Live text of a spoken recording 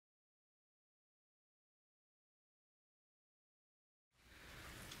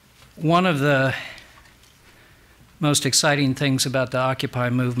One of the most exciting things about the Occupy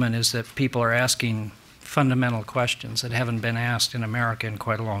movement is that people are asking fundamental questions that haven't been asked in America in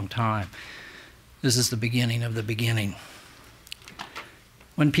quite a long time. This is the beginning of the beginning.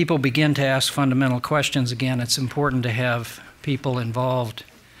 When people begin to ask fundamental questions again, it's important to have people involved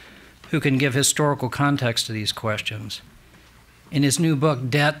who can give historical context to these questions. In his new book,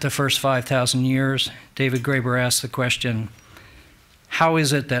 Debt, The First 5,000 Years, David Graeber asks the question, how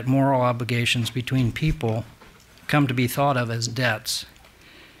is it that moral obligations between people come to be thought of as debts,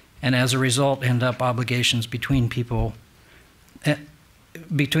 and as a result end up obligations between people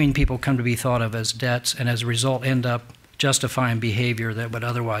come to be thought of as debts, and as a result end up justifying behavior that would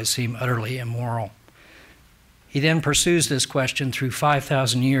otherwise seem utterly immoral? He then pursues this question through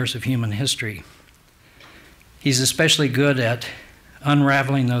 5,000 years of human history. He's especially good at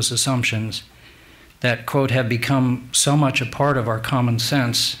unraveling those assumptions that, quote, have become so much a part of our common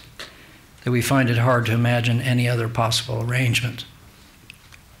sense that we find it hard to imagine any other possible arrangement.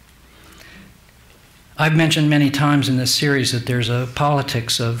 I've mentioned many times in this series that there's a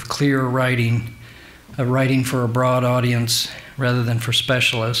politics of clear writing, of writing for a broad audience rather than for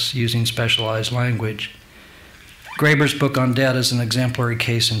specialists using specialized language. Graeber's book on debt is an exemplary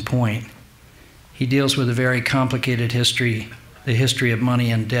case in point. He deals with a very complicated history, the history of money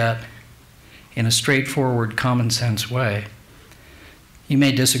and debt, in a straightforward, common sense way. You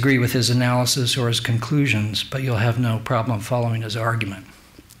may disagree with his analysis or his conclusions, but you'll have no problem following his argument.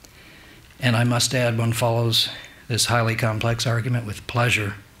 And I must add, one follows this highly complex argument with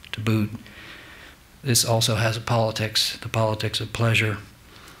pleasure to boot. This also has a politics, the politics of pleasure.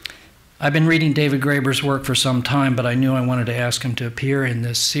 I've been reading David Graeber's work for some time, but I knew I wanted to ask him to appear in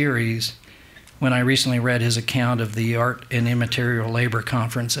this series when I recently read his account of the Art and Immaterial Labor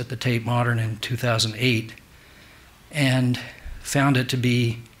Conference at the Tate Modern in 2008, and found it to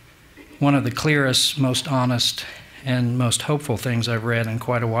be one of the clearest, most honest, and most hopeful things I've read in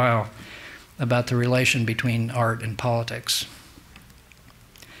quite a while about the relation between art and politics.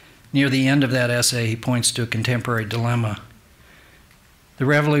 Near the end of that essay, he points to a contemporary dilemma. The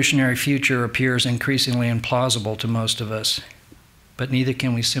revolutionary future appears increasingly implausible to most of us, but neither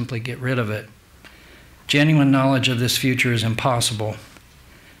can we simply get rid of it. Genuine knowledge of this future is impossible,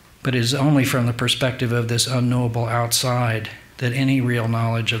 but it is only from the perspective of this unknowable outside that any real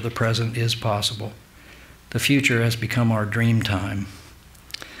knowledge of the present is possible. The future has become our dream time.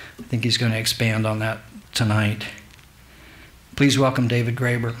 I think he's going to expand on that tonight. Please welcome David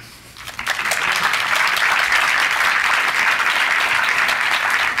Graeber.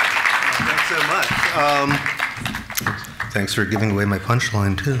 Thanks so much. Thanks for giving away my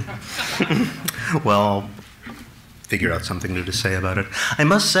punchline, too. Well, I'll figure out something new to say about it. I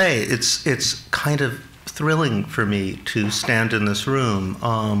must say, it's kind of thrilling for me to stand in this room,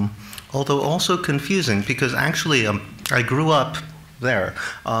 although also confusing, because actually I grew up there,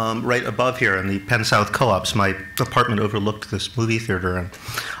 right above here in the Penn South Co-ops. My apartment overlooked this movie theater, and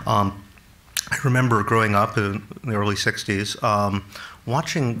I remember growing up in the early 60s,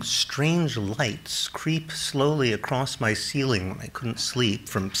 watching strange lights creep slowly across my ceiling when I couldn't sleep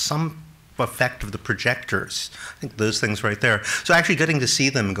from some effect of the projectors. I think those things right there. So actually getting to see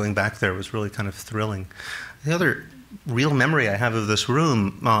them and going back there was really kind of thrilling. The other real memory I have of this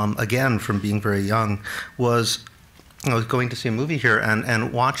room, again from being very young, was I was going to see a movie here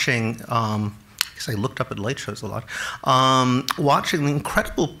and watching, I guess I looked up at light shows a lot, watching the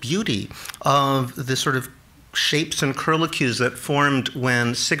incredible beauty of this sort of shapes and curlicues that formed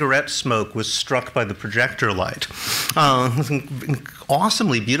when cigarette smoke was struck by the projector light. It was an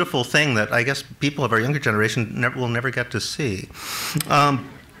awesomely beautiful thing that I guess people of our younger generation will never get to see. It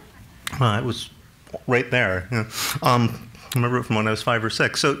was right there. I remember it from when I was 5 or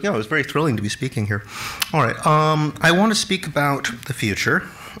 6. So, it was very thrilling to be speaking here. All right. I want to speak about the future.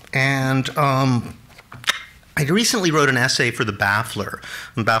 And I recently wrote an essay for The Baffler.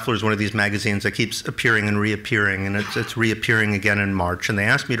 And Baffler is one of these magazines that keeps appearing and reappearing, and it's reappearing again in March. And they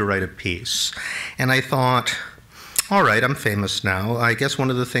asked me to write a piece. And I thought, all right, I'm famous now. I guess one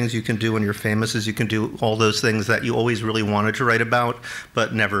of the things you can do when you're famous is you can do all those things that you always really wanted to write about,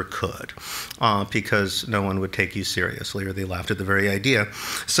 but never could, because no one would take you seriously, or they laughed at the very idea.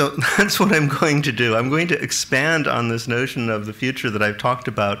 So that's what I'm going to do. I'm going to expand on this notion of the future that I've talked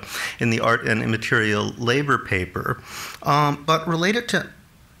about in the Art and Immaterial Labor paper, but relate it to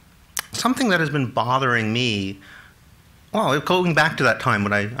something that has been bothering me. Well, going back to that time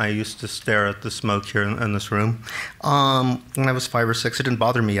when I used to stare at the smoke here in this room, when I was 5 or 6, it didn't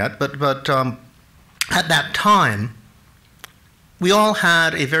bother me yet. But at that time, we all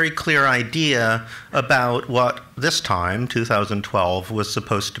had a very clear idea about what this time, 2012, was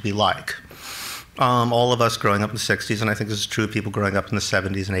supposed to be like. All of us growing up in the 60s, and I think this is true of people growing up in the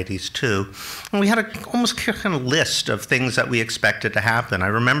 70s and 80s too, and we had a almost kind of list of things that we expected to happen. I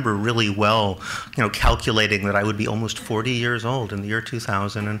remember really well, calculating that I would be almost 40 years old in the year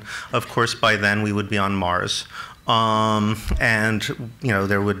 2000, and of course by then we would be on Mars, and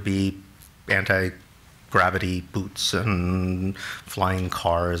there would be anti-gravity boots and flying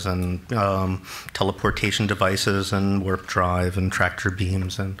cars and teleportation devices and warp drive and tractor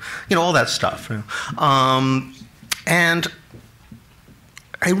beams and all that stuff. And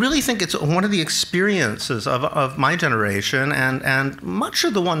I really think it's one of the experiences of my generation and much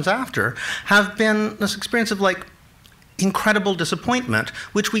of the ones after have been this experience of like incredible disappointment,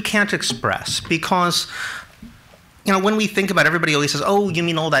 which we can't express because when we think about it, everybody always says, oh, you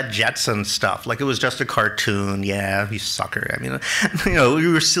mean all that Jetson stuff, like it was just a cartoon, yeah, you sucker. I mean,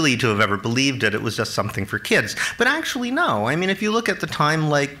 you were silly to have ever believed it. It was just something for kids. But actually, no. I mean, if you look at the time,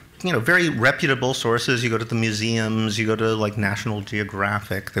 like, very reputable sources, you go to the museums, you go to, like, National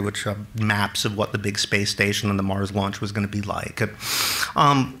Geographic, they would show maps of what the big space station and the Mars launch was going to be like. And,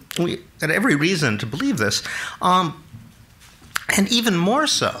 we had every reason to believe this. And even more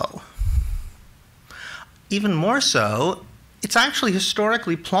so, it's actually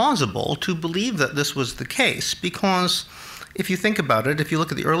historically plausible to believe that this was the case because if you think about it, if you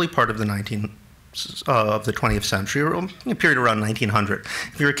look at the early part of the 20th century, or a period around 1900,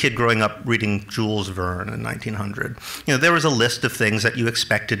 if you're a kid growing up reading Jules Verne in 1900, there was a list of things that you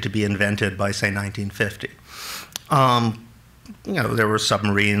expected to be invented by, say, 1950. There were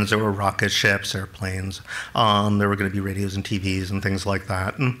submarines, there were rocket ships, airplanes, there were going to be radios and TVs and things like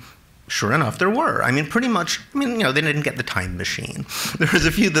that. And sure enough, there were. I mean, pretty much, they didn't get the time machine. There was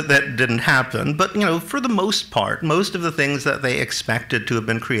a few that didn't happen, but, for the most part, most of the things that they expected to have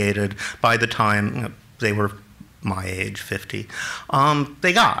been created by the time they were my age, 50,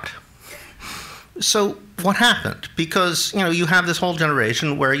 they got. So what happened? Because, you have this whole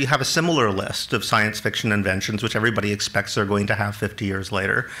generation where you have a similar list of science fiction inventions, which everybody expects they're going to have 50 years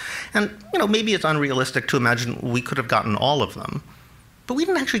later. And, maybe it's unrealistic to imagine we could have gotten all of them. But we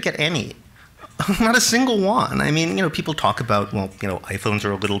didn't actually get any, not a single one. I mean, people talk about, well, iPhones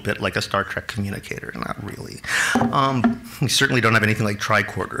are a little bit like a Star Trek communicator. Not really. We certainly don't have anything like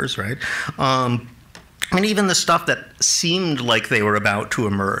tricorders, right? I mean, even the stuff that seemed like they were about to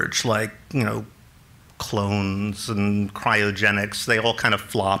emerge, like, clones and cryogenics, they all kind of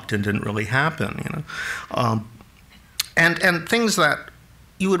flopped and didn't really happen, And things that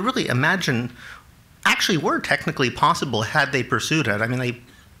you would really imagine actually were technically possible had they pursued it. I mean,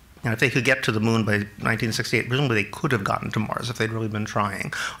 if they could get to the moon by 1968, presumably they could have gotten to Mars if they'd really been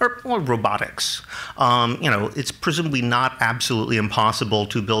trying. Or robotics. It's presumably not absolutely impossible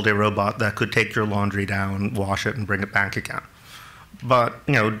to build a robot that could take your laundry down, wash it, and bring it back again. But,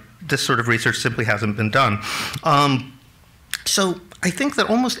 this sort of research simply hasn't been done. So I think that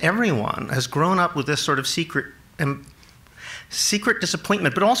almost everyone has grown up with this sort of secret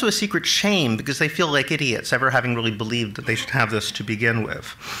disappointment, but also a secret shame because they feel like idiots ever having really believed that they should have this to begin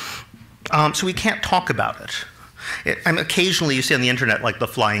with. So we can't talk about it. Occasionally you see on the internet like the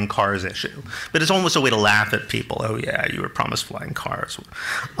flying cars issue, but it's almost a way to laugh at people. Oh yeah, you were promised flying cars.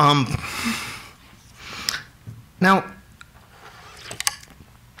 Now,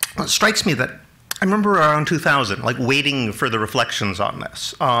 it strikes me that I remember around 2000, like waiting for the reflections on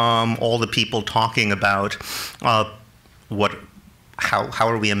this. All the people talking about how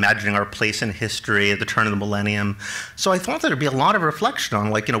are we imagining our place in history at the turn of the millennium. So I thought there'd be a lot of reflection on,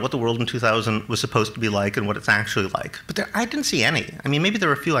 like, what the world in 2000 was supposed to be like and what it's actually like. But I didn't see any. I mean, maybe there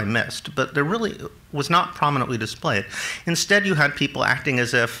were a few I missed, but there really was not prominently displayed. Instead, you had people acting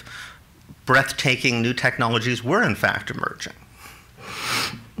as if breathtaking new technologies were in fact emerging.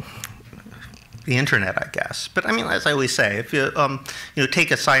 The internet, I guess. But I mean, as I always say, if you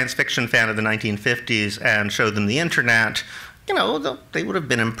take a science fiction fan of the 1950s and show them the internet, they would have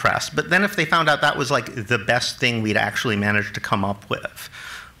been impressed. But then if they found out that was like the best thing we'd actually managed to come up with,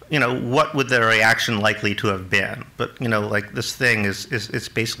 what would their reaction likely to have been? But like this thing it's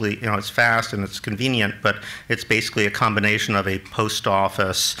basically, it's fast and it's convenient, but it's basically a combination of a post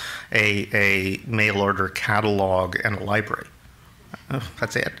office, a mail order catalog, and a library.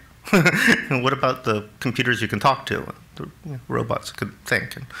 That's it. And what about the computers you can talk to, the robots could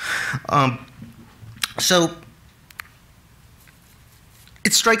think? So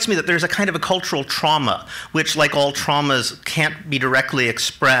it strikes me that there's a kind of a cultural trauma, which, like all traumas, can't be directly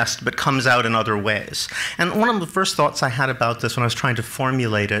expressed, but comes out in other ways. And one of the first thoughts I had about this when I was trying to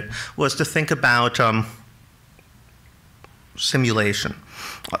formulate it was to think about simulation.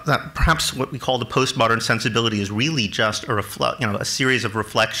 That perhaps what we call the postmodern sensibility is really just a series of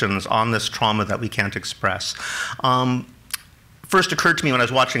reflections on this trauma that we can't express. First occurred to me when I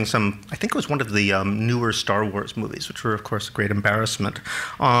was watching I think it was one of the newer Star Wars movies, which were, of course, a great embarrassment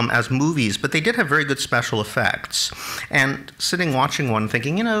as movies, but they did have very good special effects. And sitting watching one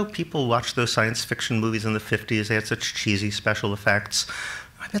thinking, people watched those science fiction movies in the 50s, they had such cheesy special effects.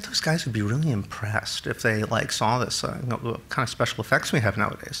 I bet those guys would be really impressed if they saw this, what kind of special effects we have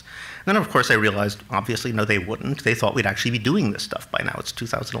nowadays. And then, of course, I realized, obviously, no, they wouldn't. They thought we'd actually be doing this stuff by now. It's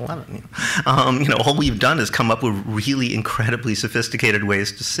 2011. All we've done is come up with really incredibly sophisticated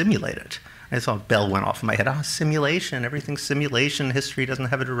ways to simulate it. I saw a bell went off in my head. Simulation, everything's simulation. History doesn't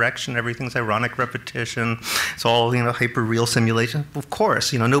have a direction. Everything's ironic repetition. It's all, hyper-real simulation. Of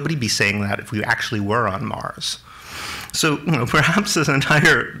course, nobody'd be saying that if we actually were on Mars. So perhaps this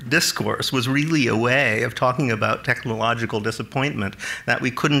entire discourse was really a way of talking about technological disappointment that we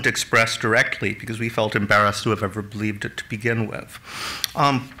couldn't express directly because we felt embarrassed to have ever believed it to begin with.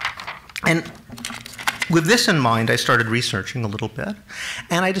 And with this in mind, I started researching a little bit,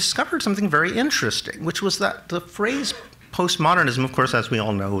 and I discovered something very interesting, which was that the phrase postmodernism, of course, as we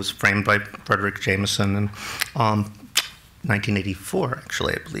all know, was framed by Frederick Jameson in 1984,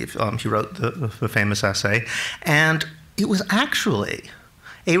 actually, I believe. He wrote the famous essay. And it was actually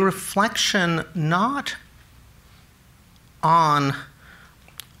a reflection not on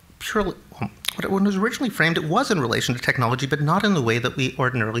purely, when it was originally framed, it was in relation to technology, but not in the way that we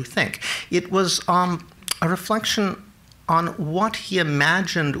ordinarily think. It was a reflection on what he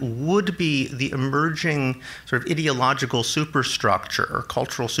imagined would be the emerging sort of ideological superstructure or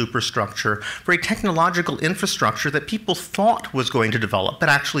cultural superstructure for a technological infrastructure that people thought was going to develop, but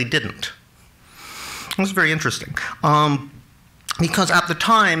actually didn't. It was very interesting. Because at the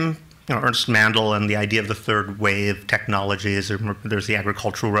time, Ernst Mandel and the idea of the third wave technologies, there's the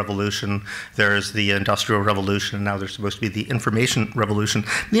agricultural revolution, there's the industrial revolution, and now there's supposed to be the information revolution.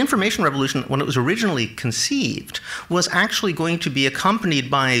 The information revolution, when it was originally conceived, was actually going to be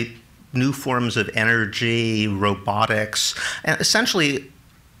accompanied by new forms of energy, robotics, and essentially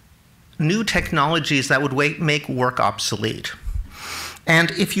new technologies that would make work obsolete.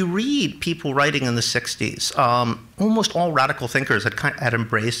 And if you read people writing in the 60s, almost all radical thinkers had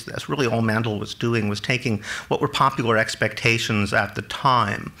embraced this. Really all Mandel was doing was taking what were popular expectations at the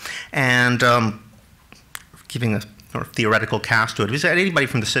time and giving a sort of theoretical cast to it. If you said anybody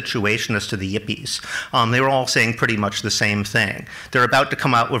from the Situationists to the Yippies, they were all saying pretty much the same thing. They're about to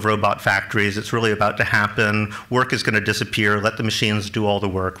come out with robot factories. It's really about to happen. Work is going to disappear. Let the machines do all the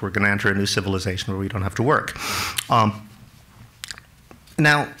work. We're going to enter a new civilization where we don't have to work.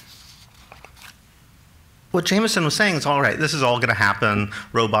 Now, what Jameson was saying is, all right, this is all going to happen.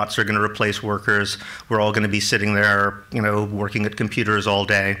 Robots are going to replace workers. We're all going to be sitting there, working at computers all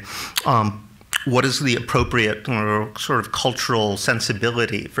day. What is the appropriate sort of cultural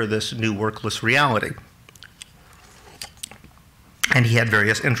sensibility for this new workless reality? And he had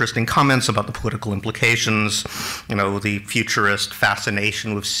various interesting comments about the political implications, the futurist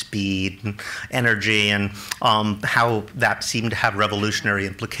fascination with speed and energy, and how that seemed to have revolutionary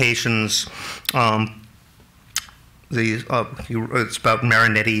implications. It's about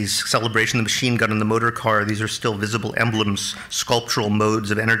Marinetti's celebration of the machine gun and the motor car. These are still visible emblems, sculptural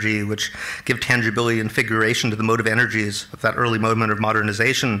modes of energy, which give tangibility and figuration to the mode of energies of that early moment of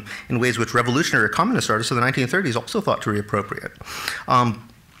modernization in ways which revolutionary communist artists of the 1930s also thought to reappropriate.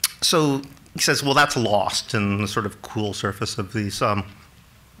 So he says, well, that's lost in the sort of cool surface of these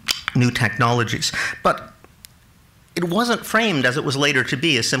new technologies. But it wasn't framed, as it was later to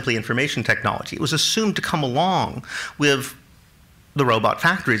be, as simply information technology. It was assumed to come along with the robot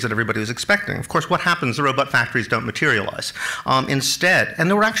factories that everybody was expecting. Of course, what happens? The robot factories don't materialize. Instead, and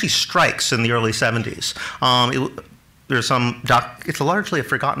there were actually strikes in the early 70s. There's it's largely a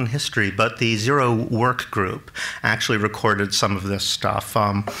forgotten history, but the Zero Work Group actually recorded some of this stuff.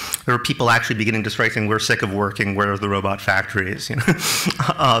 There were people actually beginning to strike saying, we're sick of working, where are the robot factories?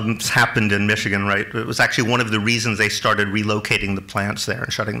 This happened in Michigan, right? It was actually one of the reasons they started relocating the plants there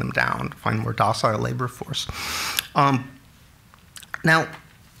and shutting them down to find more docile labor force. Now,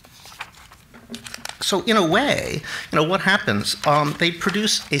 so in a way, what happens? They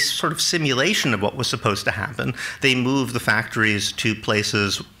produce a sort of simulation of what was supposed to happen. They move the factories to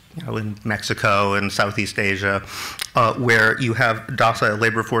places, in Mexico and Southeast Asia, where you have docile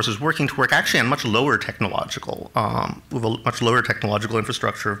labor forces working to work actually on much lower technological, with a much lower technological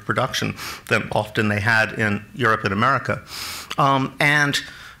infrastructure of production than often they had in Europe and America. And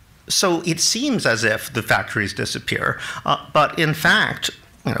so it seems as if the factories disappear, but in fact,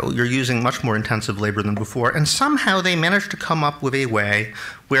 you're using much more intensive labor than before, and somehow they managed to come up with a way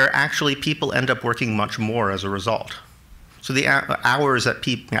where actually people end up working much more as a result. So the hours that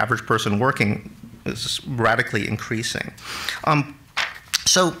the average person working is radically increasing.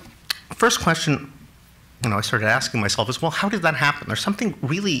 So first question, I started asking myself is, well, how did that happen? There's something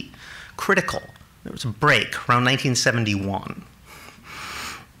really critical. There was a break around 1971,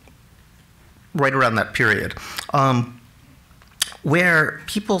 right around that period, where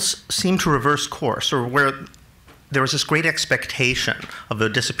people seemed to reverse course, or where there was this great expectation of the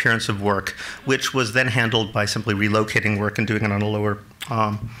disappearance of work, which was then handled by simply relocating work and doing it on a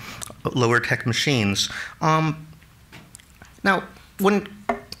lower tech machines. Now,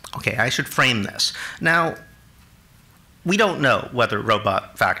 okay, I should frame this. Now, we don't know whether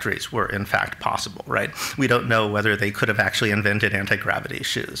robot factories were in fact possible, right? We don't know whether they could have actually invented anti-gravity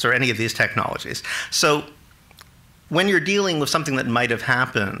shoes or any of these technologies. So when you're dealing with something that might have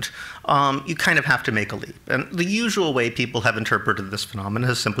happened, you kind of have to make a leap. And the usual way people have interpreted this phenomenon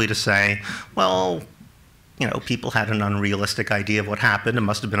is simply to say, well, people had an unrealistic idea of what happened. It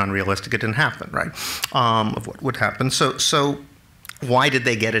must have been unrealistic. It didn't happen, right? Of what would happen. So why did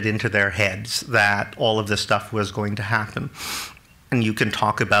they get it into their heads that all of this stuff was going to happen? And you can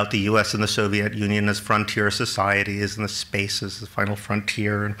talk about the US and the Soviet Union as frontier societies, and the space as the final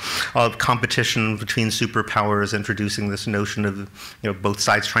frontier, and competition between superpowers introducing this notion of both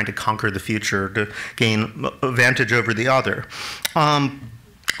sides trying to conquer the future to gain advantage over the other. And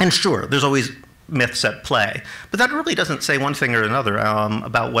sure, there's always myths at play, but that really doesn't say one thing or another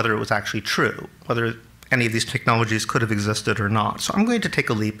about whether it was actually true, whether any of these technologies could have existed or not. So I'm going to take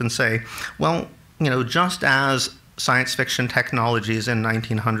a leap and say, well, just as science fiction technologies in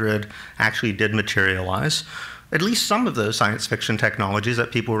 1900 actually did materialize, at least some of those science fiction technologies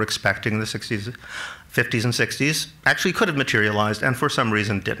that people were expecting in the 60s, 50s, and 60s actually could have materialized and for some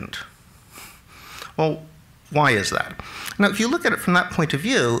reason didn't. Well, why is that? Now, if you look at it from that point of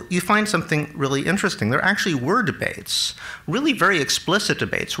view, you find something really interesting. There actually were debates, really very explicit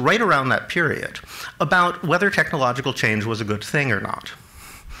debates, right around that period about whether technological change was a good thing or not.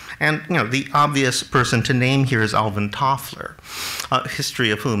 And the obvious person to name here is Alvin Toffler, history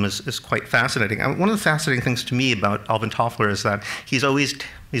of whom is quite fascinating. One of the fascinating things to me about Alvin Toffler is that he's a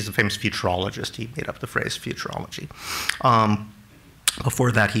famous futurologist. He made up the phrase futurology.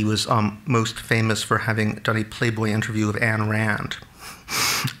 Before that, he was most famous for having done a Playboy interview of Ayn Rand,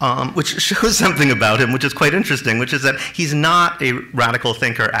 which shows something about him, which is quite interesting, which is that he's not a radical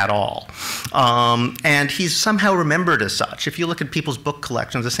thinker at all. And he's somehow remembered as such. If you look at people's book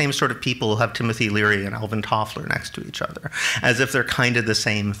collections, the same sort of people have Timothy Leary and Alvin Toffler next to each other, as if they're kind of the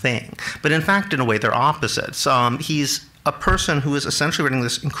same thing. But in fact, in a way, they're opposites. He's a person who is essentially writing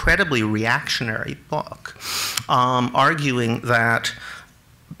this incredibly reactionary book, arguing that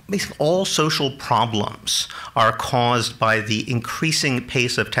basically all social problems are caused by the increasing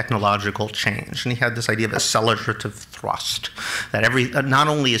pace of technological change. And he had this idea of accelerative thrust, that not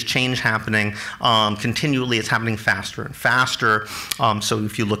only is change happening continually, it's happening faster and faster. So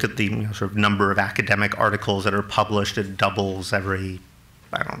if you look at the sort of number of academic articles that are published, it doubles every,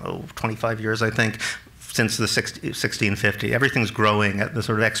 25 years, I think, since the 1650. Everything's growing at the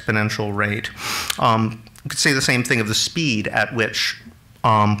sort of exponential rate. You could say the same thing of the speed at which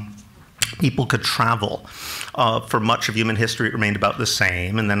people could travel. For much of human history, it remained about the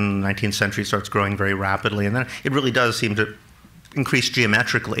same, and then the 19th century starts growing very rapidly, and then it really does seem to increase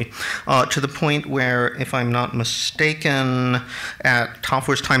geometrically, to the point where, if I'm not mistaken, at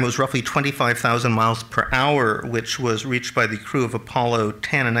Toffler's time it was roughly 25,000 miles per hour, which was reached by the crew of Apollo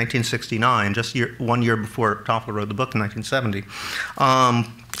 10 in 1969, just 1 year before Toffler wrote the book in 1970.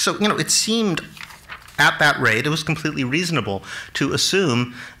 So, it seemed at that rate, it was completely reasonable to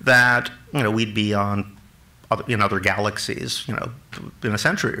assume that, we'd be in other galaxies, in a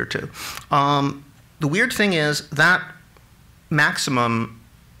century or two. The weird thing is that maximum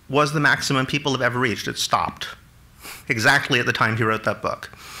was the maximum people have ever reached. It stopped exactly at the time he wrote that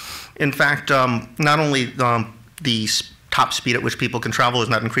book. In fact, not only the top speed at which people can travel has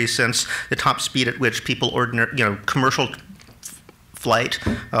not increased since, the top speed at which people commercial flight,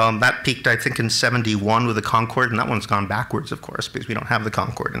 that peaked, I think, in 71 with the Concorde, and that one's gone backwards, of course, because we don't have the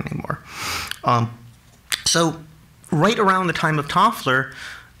Concorde anymore. So right around the time of Toffler,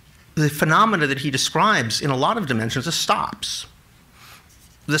 the phenomena that he describes in a lot of dimensions just stops.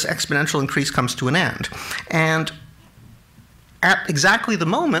 This exponential increase comes to an end. And at exactly the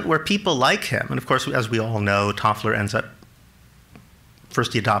moment where people like him, and of course, as we all know, Toffler ends up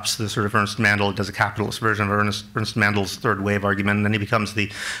first he adopts the sort of Ernst Mandel, does a capitalist version of Ernst Mandel's third wave argument, and then he becomes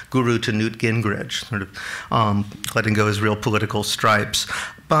the guru to Newt Gingrich, sort of letting go his real political stripes.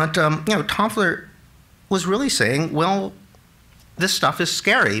 But Toffler was really saying, well, this stuff is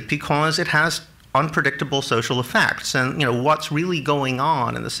scary because it has unpredictable social effects. And what's really going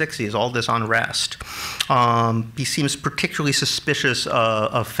on in the 60s, all this unrest. He seems particularly suspicious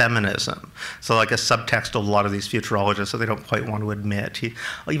of feminism. So like a subtext of a lot of these futurologists that they don't quite want to admit.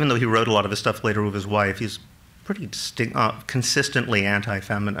 Even though he wrote a lot of his stuff later with his wife, he's pretty consistently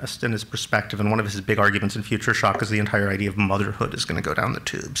anti-feminist in his perspective. And one of his big arguments in Future Shock is the entire idea of motherhood is going to go down the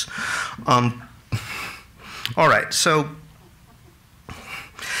tubes. All right, so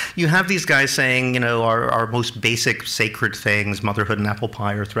you have these guys saying, our most basic sacred things, motherhood and apple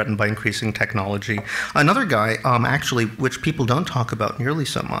pie, are threatened by increasing technology. Another guy, actually, which people don't talk about nearly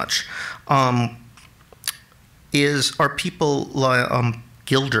so much, are people like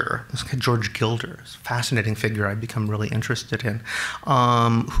Gilder, George Gilder, a fascinating figure I've become really interested in,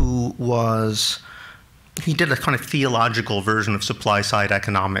 he did a kind of theological version of supply-side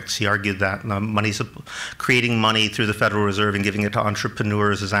economics. He argued that creating money through the Federal Reserve and giving it to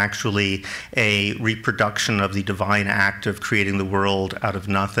entrepreneurs is actually a reproduction of the divine act of creating the world out of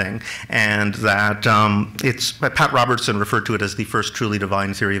nothing, and that Pat Robertson referred to it as the first truly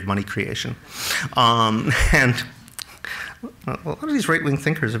divine theory of money creation. And a lot of these right-wing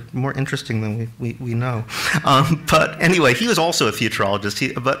thinkers are more interesting than we know. But anyway, he was also a futurologist.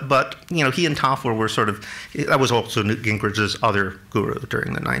 He and Toffler were sort of, that was also Newt Gingrich's other guru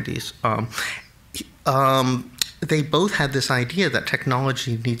during the 90s. They both had this idea that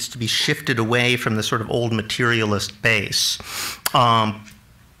technology needs to be shifted away from the sort of old materialist base.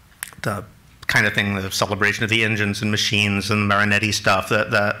 The kind of thing, the celebration of the engines and machines and Marinetti stuff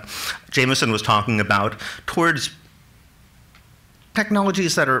that Jameson was talking about, towards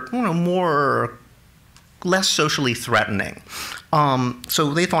technologies that are less socially threatening.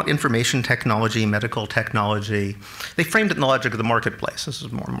 So they thought information technology, medical technology, they framed it in the logic of the marketplace. This is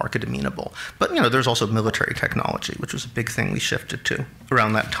more market amenable. But there's also military technology, which was a big thing we shifted to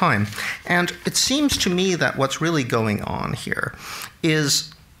around that time. And it seems to me that what's really going on here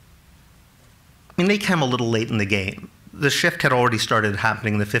is, they came a little late in the game. The shift had already started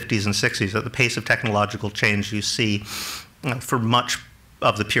happening in the 50s and 60s. At the pace of technological change you see for much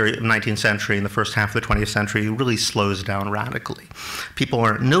of the period of the 19th century and the first half of the 20th century, really slows down radically. People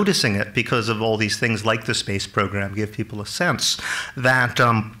aren't noticing it because of all these things like the space program give people a sense that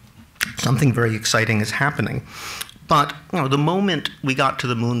something very exciting is happening. But the moment we got to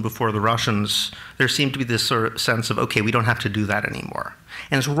the moon before the Russians, there seemed to be this sort of sense of, okay, we don't have to do that anymore.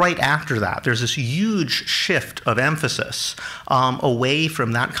 And it's right after that, there's this huge shift of emphasis away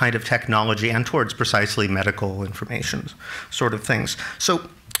from that kind of technology and towards precisely medical information sort of things. So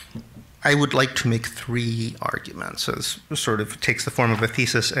I would like to make three arguments. So this sort of takes the form of a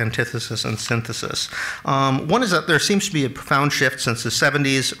thesis, antithesis, and synthesis. One is that there seems to be a profound shift since the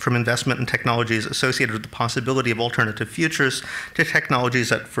 70s from investment in technologies associated with the possibility of alternative futures to technologies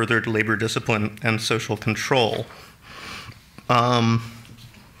that furthered labor discipline and social control.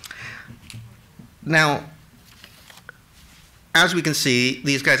 Now, as we can see,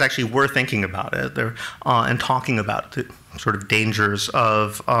 these guys actually were thinking about it. They're and talking about the sort of dangers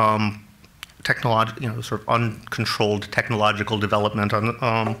of sort of uncontrolled technological development.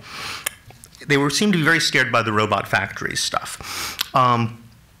 They seemed to be very scared by the robot factories stuff.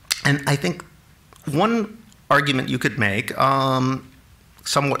 And I think one argument you could make,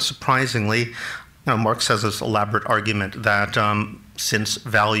 somewhat surprisingly, Marx has this elaborate argument that since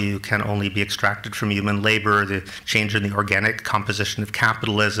value can only be extracted from human labor, the change in the organic composition of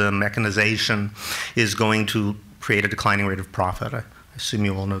capitalism, mechanization, is going to create a declining rate of profit. I assume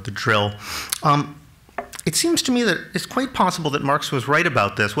you all know the drill. It seems to me that it's quite possible that Marx was right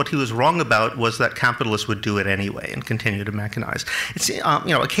about this. What he was wrong about was that capitalists would do it anyway and continue to mechanize. It's,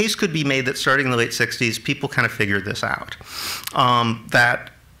 a case could be made that starting in the late 60s, people kind of figured this out,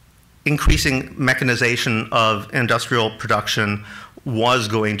 that increasing mechanization of industrial production was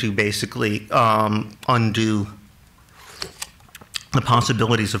going to basically undo the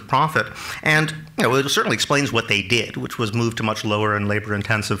possibilities of profit. And it certainly explains what they did, which was move to much lower and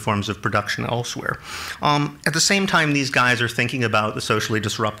labor-intensive forms of production elsewhere. At the same time, these guys are thinking about the socially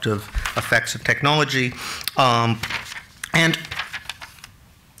disruptive effects of technology. And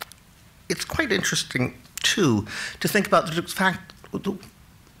it's quite interesting, too, to think about the fact,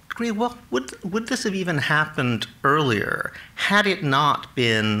 well, would this have even happened earlier had it not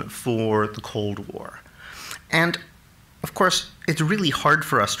been for the Cold War? And of course, it's really hard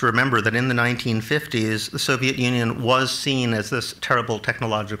for us to remember that in the 1950s, the Soviet Union was seen as this terrible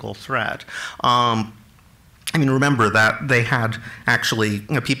technological threat. I mean, remember that they had actually,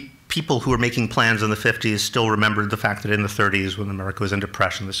 people who were making plans in the 50s still remembered the fact that in the 30s, when America was in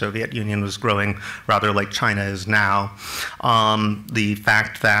depression, the Soviet Union was growing rather like China is now. The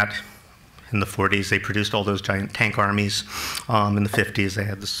fact that in the 40s they produced all those giant tank armies. In the 50s they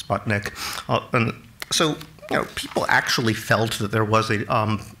had the Sputnik. And so, people actually felt that there was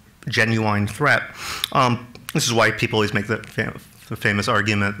a genuine threat. This is why people always make the famous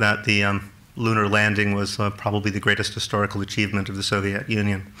argument that the lunar landing was probably the greatest historical achievement of the Soviet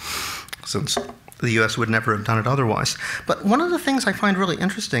Union, since the US would never have done it otherwise. But one of the things I find really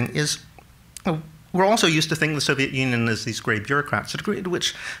interesting is we're also used to thinking of the Soviet Union as these great bureaucrats, to a degree to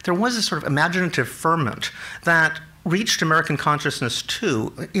which there was this sort of imaginative ferment that reached American consciousness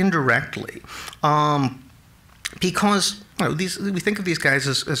too, indirectly. Because we think of these guys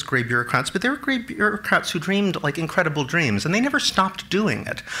as great bureaucrats, but they were great bureaucrats who dreamed like incredible dreams, and they never stopped doing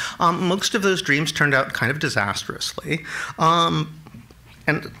it. Most of those dreams turned out kind of disastrously, and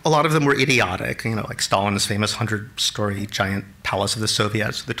a lot of them were idiotic. Like Stalin's famous 100-story giant palace of the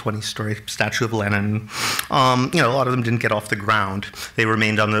Soviets, the 20-story statue of Lenin. A lot of them didn't get off the ground. They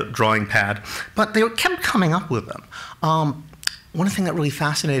remained on the drawing pad, but they kept coming up with them. One thing that really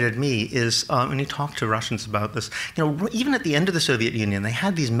fascinated me is when you talk to Russians about this, even at the end of the Soviet Union, they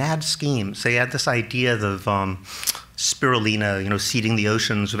had these mad schemes. They had this idea of spirulina, seeding the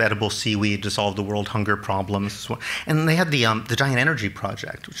oceans with edible seaweed to solve the world hunger problems. And they had the giant energy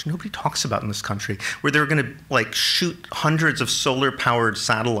project, which nobody talks about in this country, where they were going to shoot hundreds of solar-powered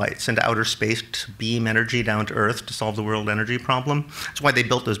satellites into outer space to beam energy down to Earth to solve the world energy problem. That's why they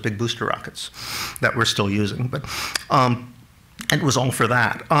built those big booster rockets that we're still using. But it was all for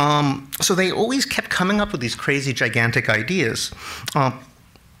that. So they always kept coming up with these crazy, gigantic ideas.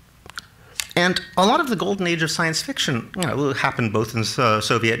 And a lot of the golden age of science fiction happened both in the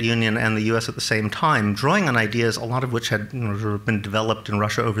Soviet Union and the US at the same time, drawing on ideas, a lot of which had been developed in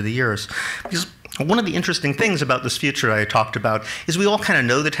Russia over the years. Because one of the interesting things about this future I talked about is we all kind of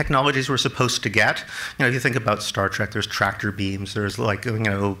know the technologies we're supposed to get. If you think about Star Trek, there's tractor beams, there's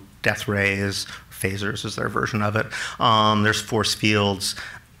death rays, phasers is their version of it. There's force fields.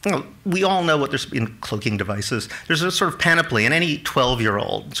 We all know what there's in cloaking devices. There's a sort of panoply, and any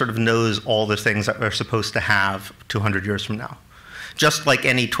 12-year-old sort of knows all the things that we're supposed to have 200 years from now. Just like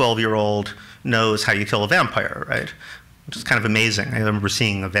any 12-year-old knows how you kill a vampire, right? Which is kind of amazing. I remember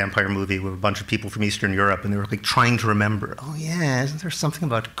seeing a vampire movie with a bunch of people from Eastern Europe, and they were trying to remember, oh yeah, isn't there something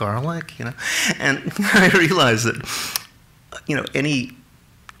about garlic, And I realized that, any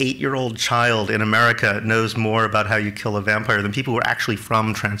 8-year-old child in America knows more about how you kill a vampire than people who are actually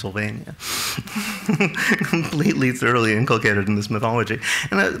from Transylvania. Completely, thoroughly inculcated in this mythology.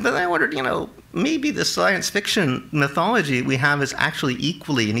 But I wondered, maybe the science fiction mythology we have is actually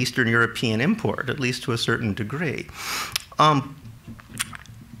equally an Eastern European import, at least to a certain degree. And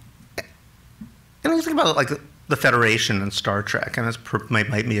you think about the Federation and Star Trek, and this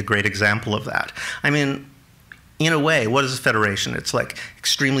might be a great example of that. I mean, in a way, what is a federation? It's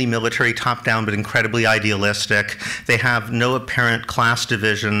extremely military, top-down, but incredibly idealistic. They have no apparent class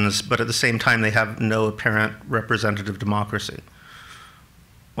divisions, but at the same time, they have no apparent representative democracy.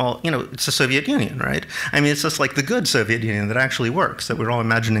 Well, it's the Soviet Union, right? I mean, it's just like the good Soviet Union that actually works, that we're all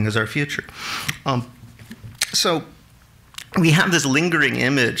imagining as our future. So we have this lingering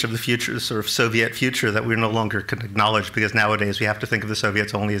image of the future, the sort of Soviet future that we no longer can acknowledge, because nowadays we have to think of the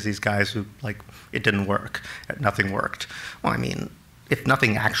Soviets only as these guys who, it didn't work, nothing worked. Well, I mean, if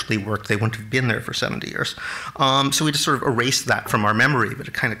nothing actually worked, they wouldn't have been there for 70 years. So we just sort of erase that from our memory, but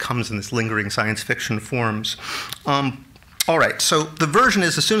it kind of comes in this lingering science fiction forms. All right, so the version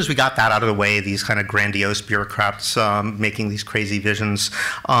is, as soon as we got that out of the way, these kind of grandiose bureaucrats making these crazy visions,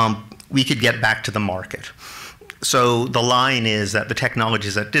 we could get back to the market. So the line is that the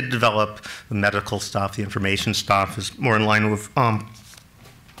technologies that did develop, the medical stuff, the information stuff, is more in line with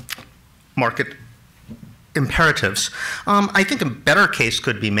market imperatives. I think a better case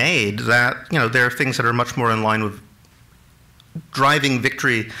could be made that there are things that are much more in line with driving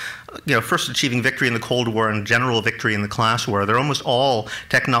victory, first achieving victory in the Cold War and general victory in the class war. They're almost all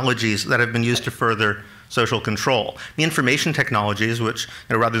technologies that have been used to further social control. The information technologies, which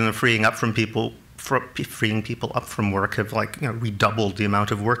rather than freeing people up from work, have redoubled the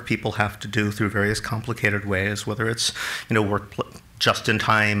amount of work people have to do through various complicated ways, whether it's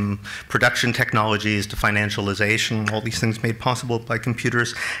just-in-time production technologies to financialization, all these things made possible by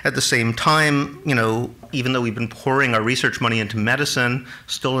computers. At the same time, you know, even though we've been pouring our research money into medicine,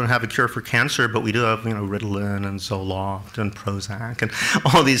 still don't have a cure for cancer, but we do have, you know, Ritalin and Zoloft and Prozac and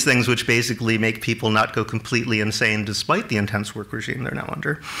all these things which basically make people not go completely insane despite the intense work regime they're now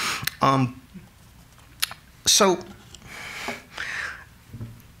under. So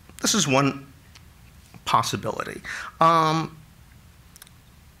this is one possibility.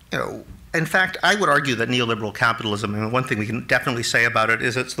 You know, in fact, I would argue that neoliberal capitalism, and one thing we can definitely say about it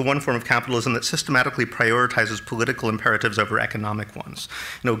is it's the one form of capitalism that systematically prioritizes political imperatives over economic ones.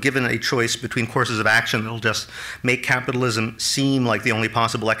 You know, given a choice between courses of action that'll just make capitalism seem like the only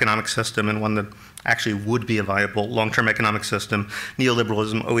possible economic system and one that actually would be a viable long-term economic system,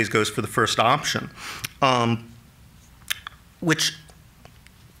 neoliberalism always goes for the first option, which,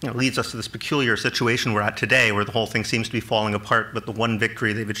 you know, leads us to this peculiar situation we're at today where the whole thing seems to be falling apart, but the one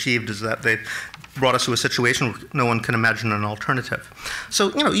victory they've achieved is that they've brought us to a situation where no one can imagine an alternative. So,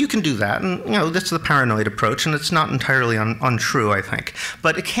 you know, you can do that, and, you know, that's the paranoid approach, and it's not entirely untrue, I think.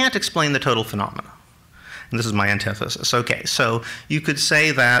 But it can't explain the total phenomena. And this is my antithesis. Okay, so you could say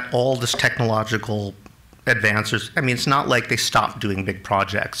that all this technological advances, I mean, it's not like they stopped doing big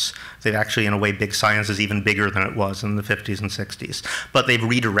projects. They've actually, in a way, big science is even bigger than it was in the 50s and 60s. But they've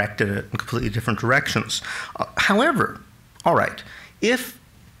redirected it in completely different directions. However, all right, if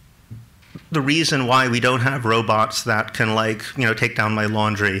the reason why we don't have robots that can, like, you know, take down my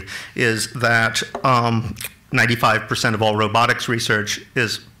laundry is that 95% of all robotics research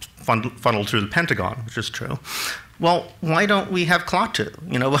is funneled through the Pentagon, which is true. Well, why don't we have Klaatu?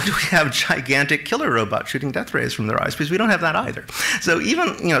 You know, why do we have gigantic killer robots shooting death rays from their eyes? Because we don't have that either. So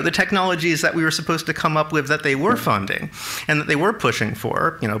even, you know, the technologies that we were supposed to come up with that they were funding and that they were pushing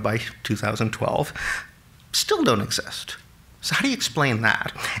for, you know, by 2012, still don't exist. So how do you explain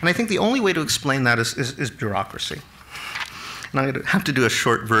that? And I think the only way to explain that is bureaucracy. And I'm going to have to do a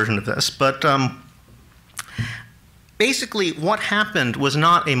short version of this, but basically, what happened was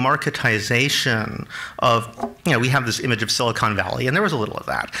not a marketization of, you know, we have this image of Silicon Valley, and there was a little of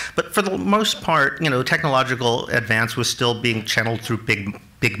that. But for the most part, you know, technological advance was still being channeled through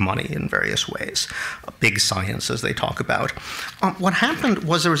big money in various ways, big science, as they talk about. What happened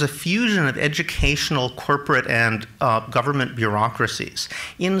was there was a fusion of educational, corporate, and government bureaucracies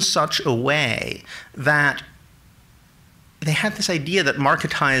in such a way that they had this idea that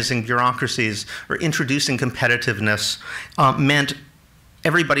marketizing bureaucracies or introducing competitiveness meant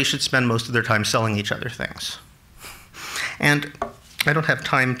everybody should spend most of their time selling each other things. And I don't have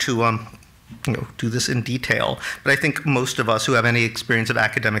time to you know, do this in detail, but I think most of us who have any experience of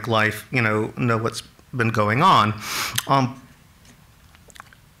academic life, you know what's been going on.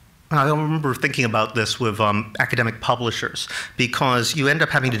 I remember thinking about this with academic publishers, because you end up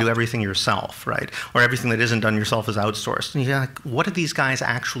having to do everything yourself, right? Or everything that isn't done yourself is outsourced. And you're like, what do these guys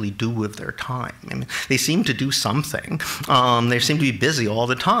actually do with their time? I mean, they seem to do something. They seem to be busy all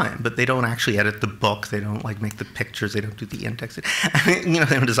the time, but they don't actually edit the book. They don't, like, make the pictures. They don't do the index. You know,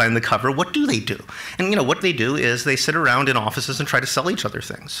 they don't design the cover. What do they do? And, you know, what they do is they sit around in offices and try to sell each other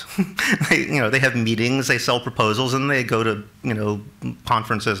things. You know, they have meetings, they sell proposals, and they go to, you know,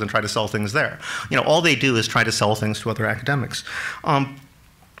 conferences and try to sell things there. You know, all they do is try to sell things to other academics.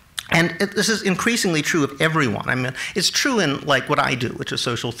 And this is increasingly true of everyone. I mean, it's true in, like, what I do, which is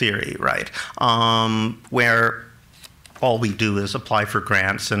social theory, right? Where all we do is apply for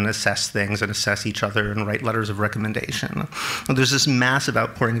grants and assess things and assess each other and write letters of recommendation. And there's this massive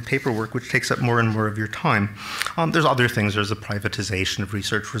outpouring of paperwork which takes up more and more of your time. There's other things. There's the privatization of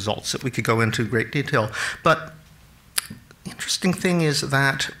research results that we could go into in great detail. But the interesting thing is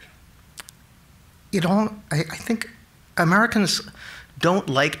that I think Americans don't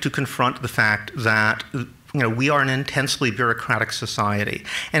like to confront the fact that, you know, we are an intensely bureaucratic society.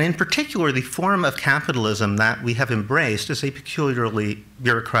 And in particular, the form of capitalism that we have embraced is a peculiarly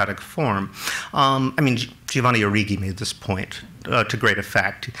bureaucratic form. I mean, Giovanni Arrighi made this point to great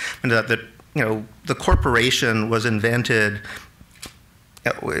effect, that you know, the corporation was invented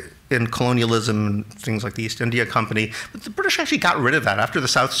in colonialism and things like the East India Company. But the British actually got rid of that. After the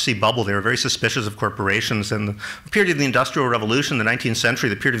South Sea Bubble, they were very suspicious of corporations. And the period of the Industrial Revolution, the 19th century,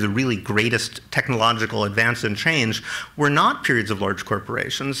 the period of the really greatest technological advance and change, were not periods of large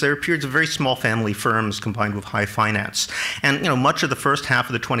corporations. They were periods of very small family firms combined with high finance. And, you know, much of the first half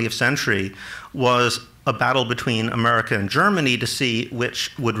of the 20th century was a battle between America and Germany to see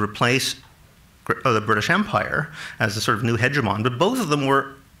which would replace the British Empire as a sort of new hegemon. But both of them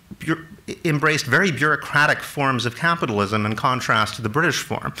were embraced very bureaucratic forms of capitalism in contrast to the British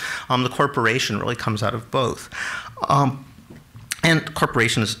form. The corporation really comes out of both. And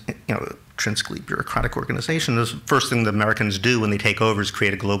corporations, intrinsically bureaucratic organization, the first thing the Americans do when they take over is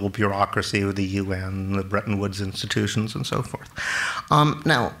create a global bureaucracy with the UN, the Bretton Woods institutions, and so forth.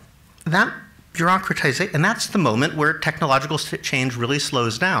 Now, that bureaucratization, and that's the moment where technological change really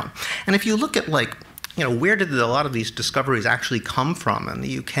slows down. And if you look at, like, where did a lot of these discoveries actually come from in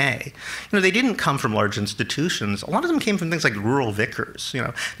the UK? They didn't come from large institutions. A lot of them came from things like rural vicars.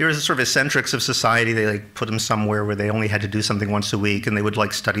 There was a sort of eccentrics of society. They put them somewhere where they only had to do something once a week, and they would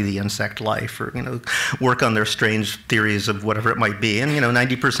study the insect life or work on their strange theories of whatever it might be. And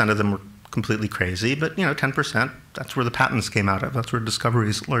 90% of them were completely crazy, but 10%, that's where the patents came out of. That's where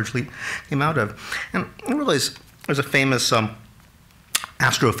discoveries largely came out of. And I realize there's a famous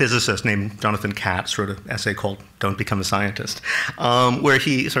astrophysicist named Jonathan Katz wrote an essay called Don't Become a Scientist, where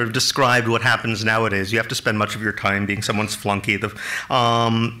he sort of described what happens nowadays. You have to spend much of your time being someone's flunky.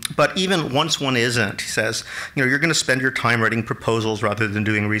 But even once one isn't, he says, you're going to spend your time writing proposals rather than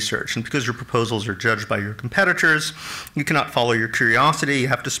doing research. And because your proposals are judged by your competitors, you cannot follow your curiosity. You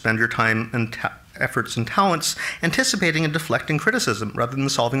have to spend your time and efforts and talents anticipating and deflecting criticism rather than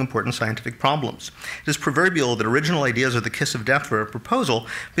solving important scientific problems. It is proverbial that original ideas are the kiss of death for a proposal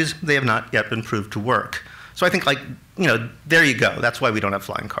because they have not yet been proved to work. So I think, there you go. That's why we don't have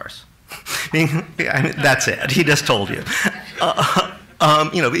flying cars. That's it. He just told you.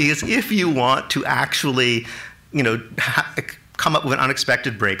 Because if you want to actually, come up with an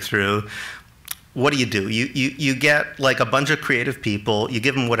unexpected breakthrough, what do? You get a bunch of creative people, you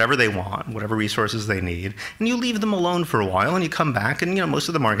give them whatever they want, whatever resources they need, and you leave them alone for a while, and you come back, and most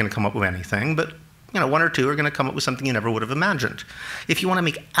of them aren't going to come up with anything, but one or two are going to come up with something you never would have imagined. If you want to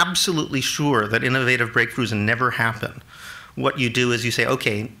make absolutely sure that innovative breakthroughs never happen, what you do is you say,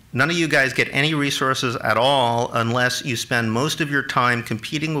 okay, none of you guys get any resources at all unless you spend most of your time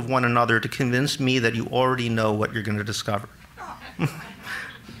competing with one another to convince me that you already know what you're going to discover.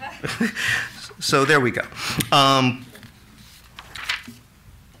 So there we go. I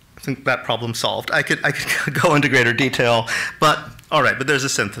think that problem solved. I could go into greater detail, but all right, but there's a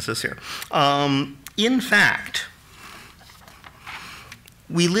synthesis here. In fact,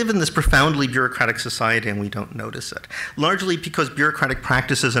 we live in this profoundly bureaucratic society and we don't notice it, largely because bureaucratic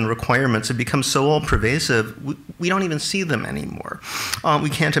practices and requirements have become so all-pervasive, we don't even see them anymore.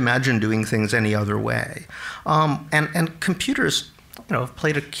 We can't imagine doing things any other way. And computers have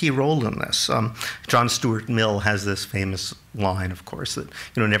played a key role in this. John Stuart Mill has this famous line, of course, that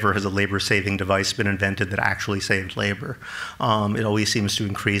never has a labor-saving device been invented that actually saved labor. It always seems to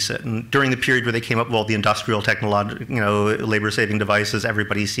increase it. And during the period where they came up with all the industrial labor-saving devices,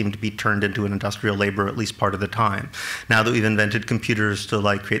 everybody seemed to be turned into an industrial labor at least part of the time. Now that we've invented computers to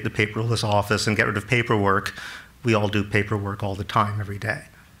create the paperless office and get rid of paperwork, we all do paperwork all the time, every day.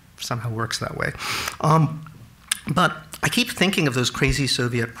 Somehow works that way. But I keep thinking of those crazy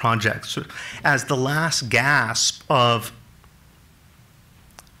Soviet projects as the last gasp of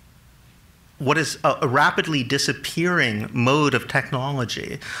what is a rapidly disappearing mode of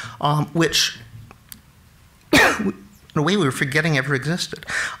technology, which, in a way, we were forgetting ever existed.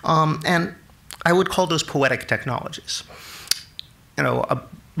 And I would call those poetic technologies.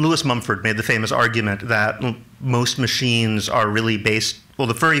 Lewis Mumford made the famous argument that most machines are really based, well,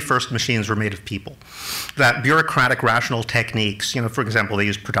 the very first machines were made of people. That bureaucratic rational techniques, for example, they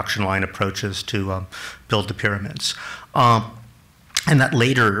used production line approaches to build the pyramids. And that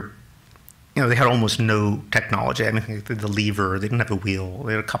later, they had almost no technology. I mean, the lever, they didn't have a wheel,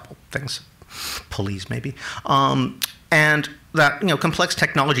 they had a couple things, pulleys maybe. And that complex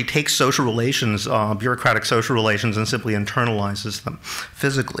technology takes social relations, bureaucratic social relations, and simply internalizes them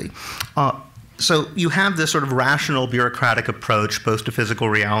physically. So you have this sort of rational bureaucratic approach, both to physical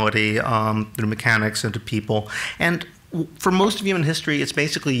reality, through mechanics, and to people. And for most of human history, it's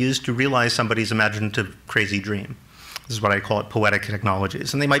basically used to realize somebody's imaginative crazy dream. This is what I call it, poetic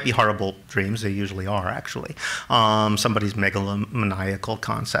technologies. And they might be horrible dreams. They usually are, actually. Somebody's megalomaniacal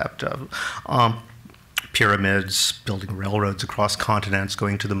concept of pyramids, building railroads across continents,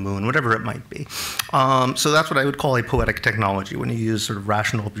 going to the moon, whatever it might be. So that's what I would call a poetic technology, when you use sort of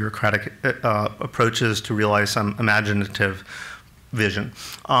rational bureaucratic approaches to realize some imaginative vision.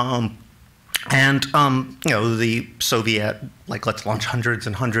 The Soviet, let's launch hundreds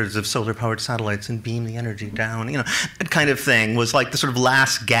and hundreds of solar-powered satellites and beam the energy down, that kind of thing was like the sort of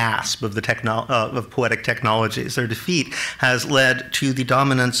last gasp of the of poetic technologies. Their defeat has led to the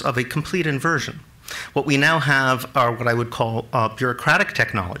dominance of a complete inversion. What we now have are what I would call bureaucratic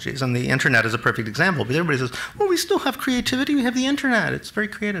technologies, and the internet is a perfect example. But everybody says, well, we still have creativity, we have the internet, it's very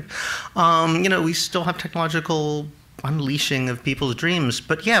creative. We still have technological unleashing of people's dreams,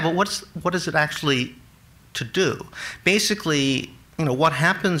 but yeah, but what does it actually to do. Basically, what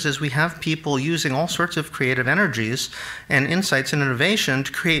happens is we have people using all sorts of creative energies and insights and innovation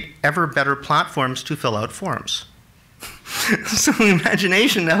to create ever better platforms to fill out forms. So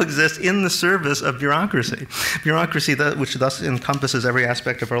imagination now exists in the service of bureaucracy. Bureaucracy, which thus encompasses every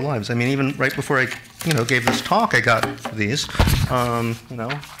aspect of our lives. I mean, even right before I, gave this talk, I got these, 3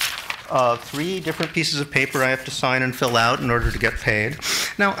 different pieces of paper I have to sign and fill out in order to get paid.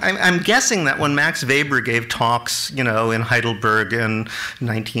 Now, I'm guessing that when Max Weber gave talks, in Heidelberg in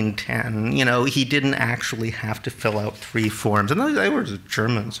 1910, he didn't actually have to fill out 3 forms. And they were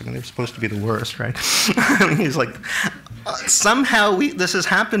Germans. I mean, they were supposed to be the worst, right? He's like, somehow this has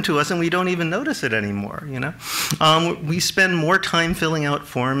happened to us and we don't even notice it anymore, We spend more time filling out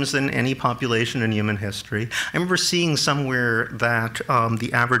forms than any population in human history. I remember seeing somewhere that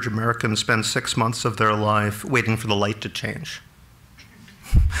the average American spends 6 months of their life waiting for the light to change.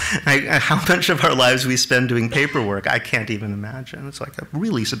 How much of our lives we spend doing paperwork, I can't even imagine. It's like a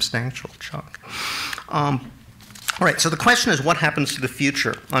really substantial chunk. All right, so the question is, what happens to the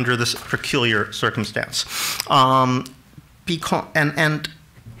future under this peculiar circumstance?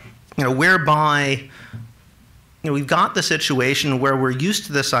 Whereby, we've got the situation where we're used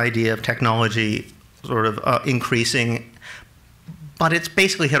to this idea of technology sort of increasing, but it's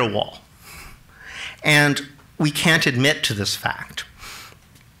basically hit a wall. And we can't admit to this fact.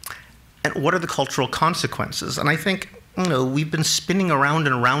 And what are the cultural consequences? And I think, we've been spinning around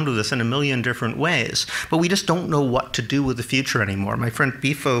and around with this in a million different ways, but we just don't know what to do with the future anymore. My friend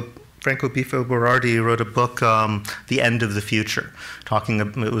Franco Bifo Berardi wrote a book, The End of the Future,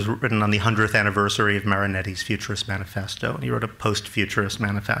 it was written on the 100th anniversary of Marinetti's Futurist Manifesto, and he wrote a post-futurist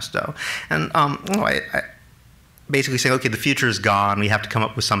manifesto. And basically saying, okay, the future is gone, we have to come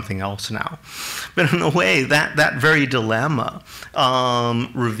up with something else now. But in a way, that very dilemma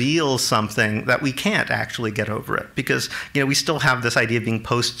reveals something that we can't actually get over it, because we still have this idea of being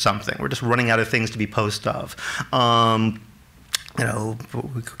post-something. We're just running out of things to be post of.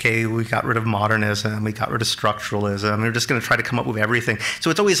 Okay, we got rid of modernism, we got rid of structuralism, we're just going to try to come up with everything. So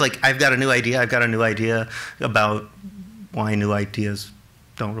it's always like, I've got a new idea about why new ideas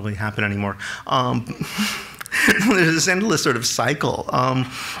don't really happen anymore. There's this endless sort of cycle.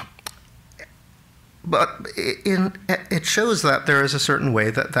 But it shows that there is a certain way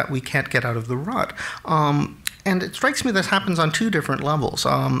that we can't get out of the rut. And it strikes me this happens on 2 different levels.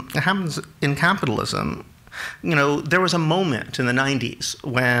 It happens in capitalism. There was a moment in the 90s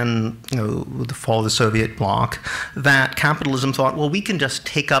when, with the fall of the Soviet bloc, that capitalism thought, well, we can just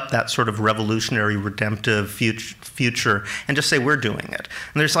take up that sort of revolutionary, redemptive future and just say we're doing it.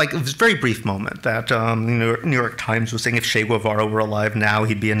 And there's like this very brief moment that New York Times was saying if Che Guevara were alive now,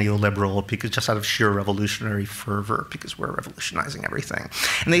 he'd be a neoliberal, because just out of sheer revolutionary fervor, because we're revolutionizing everything.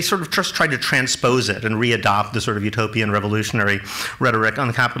 And they sort of just tried to transpose it and re-adopt the sort of utopian revolutionary rhetoric on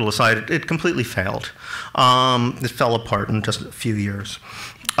the capitalist side. It completely failed. It fell apart in just a few years.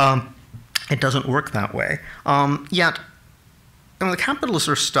 It doesn't work that way. Yet, the capitalists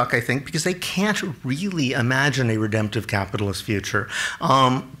are stuck, I think, because they can't really imagine a redemptive capitalist future.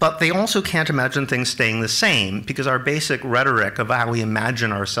 But they also can't imagine things staying the same, because our basic rhetoric of how we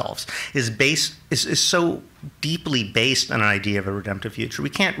imagine ourselves is so deeply based on an idea of a redemptive future. We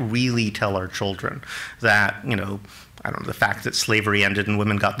can't really tell our children that, I don't know, the fact that slavery ended and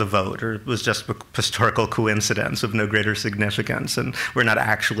women got the vote, or it was just a historical coincidence of no greater significance, and we're not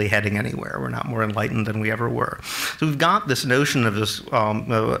actually heading anywhere. We're not more enlightened than we ever were. So we've got this notion of this,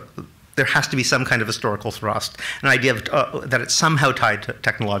 there has to be some kind of historical thrust, an idea of, that it's somehow tied to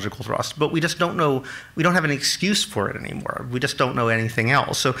technological thrust, but we just don't know, we don't have an excuse for it anymore. We just don't know anything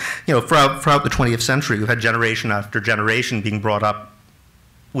else. So, throughout the 20th century, we've had generation after generation being brought up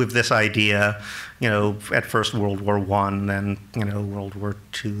with this idea, at first World War I, then, World War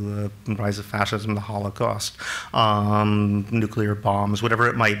II, rise of fascism, the Holocaust, nuclear bombs, whatever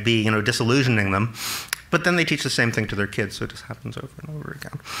it might be, disillusioning them. But then they teach the same thing to their kids, so it just happens over and over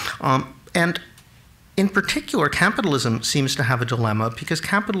again. And in particular, capitalism seems to have a dilemma, because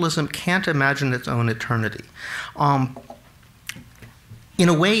capitalism can't imagine its own eternity. In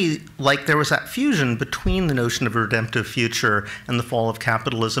a way, like there was that fusion between the notion of a redemptive future and the fall of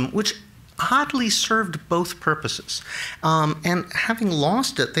capitalism, which oddly served both purposes. And having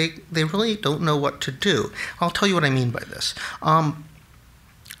lost it, they really don't know what to do. I'll tell you what I mean by this.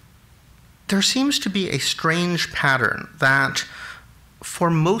 There seems to be a strange pattern that for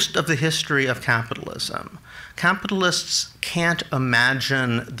most of the history of capitalism, capitalists can't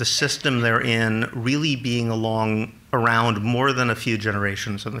imagine the system they're in really being around more than a few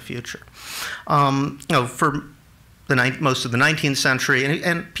generations in the future. For most of the 19th century,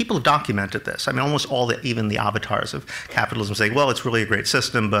 and people have documented this. I mean, almost all the, even the avatars of capitalism say, well, it's really a great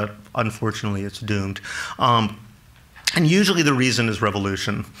system, but unfortunately it's doomed. And usually the reason is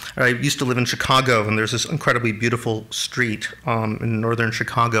revolution. I used to live in Chicago, and there's this incredibly beautiful street in northern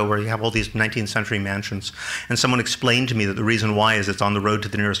Chicago where you have all these 19th century mansions. And someone explained to me that the reason why is it's on the road to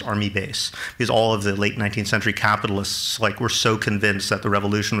the nearest army base, because all of the late 19th century capitalists were so convinced that the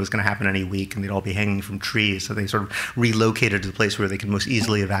revolution was going to happen any week and they'd all be hanging from trees, so they sort of relocated to the place where they could most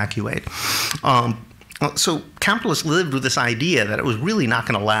easily evacuate. So capitalists lived with this idea that it was really not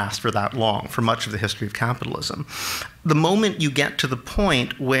going to last for that long, for much of the history of capitalism. The moment you get to the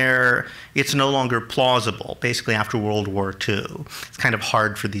point where it's no longer plausible, basically after World War II, it's kind of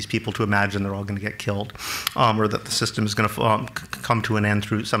hard for these people to imagine they're all going to get killed, or that the system is going to come to an end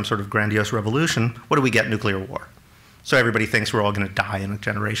through some sort of grandiose revolution. What do we get? Nuclear war. So everybody thinks we're all going to die in a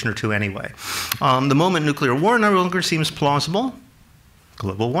generation or two anyway. The moment nuclear war no longer seems plausible,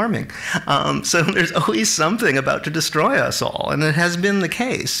 global warming. So there's always something about to destroy us all, and it has been the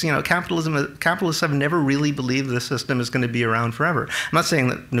case. You know, capitalists have never really believed the system is going to be around forever. I'm not saying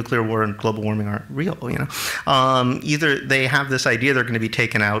that nuclear war and global warming aren't real. You know, either they have this idea they're going to be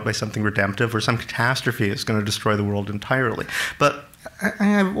taken out by something redemptive, or some catastrophe is going to destroy the world entirely. But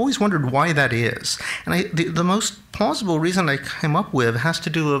I've always wondered why that is. And the most plausible reason I came up with has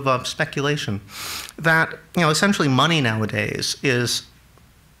to do with speculation. That, you know, essentially money nowadays is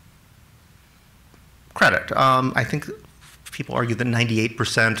credit. I think people argue that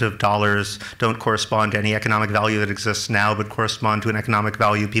 98% of dollars don't correspond to any economic value that exists now, but correspond to an economic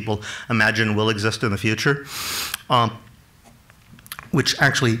value people imagine will exist in the future. Which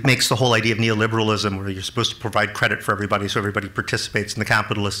actually makes the whole idea of neoliberalism, where you're supposed to provide credit for everybody so everybody participates in the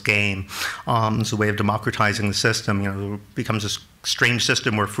capitalist game, as a way of democratizing the system. You know, it becomes this strange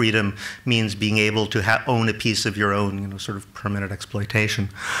system where freedom means being able to own a piece of your own, you know, sort of permanent exploitation.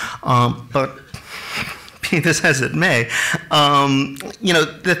 But be this as it may, you know,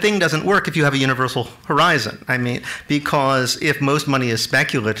 the thing doesn't work if you have a universal horizon. I mean, because if most money is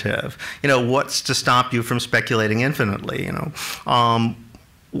speculative, you know, what's to stop you from speculating infinitely? You know,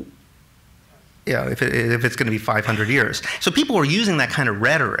 yeah, if it's going to be 500 years. So people were using that kind of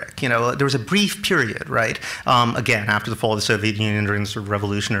rhetoric. You know, there was a brief period, right? Again, after the fall of the Soviet Union, during the sort of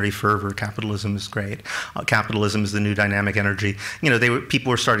revolutionary fervor, capitalism is great. Capitalism is the new dynamic energy. You know,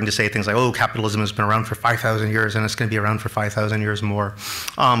 people were starting to say things like, "Oh, capitalism has been around for 5,000 years, and it's going to be around for 5,000 years more."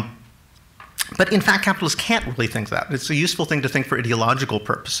 But in fact, capitalists can't really think that. It's a useful thing to think for ideological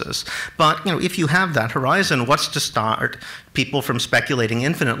purposes. But, you know, if you have that horizon, what's to start people from speculating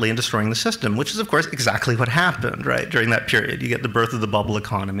infinitely and destroying the system? Which is, of course, exactly what happened, right? During that period, you get the birth of the bubble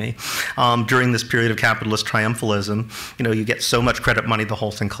economy. During this period of capitalist triumphalism, you know, you get so much credit money, the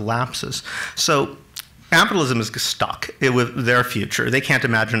whole thing collapses. So capitalism is stuck with their future. They can't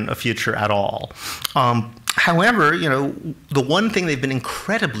imagine a future at all. However, you know, the one thing they've been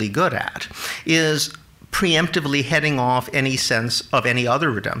incredibly good at is preemptively heading off any sense of any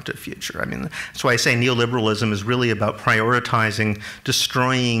other redemptive future. I mean, that's why I say neoliberalism is really about prioritizing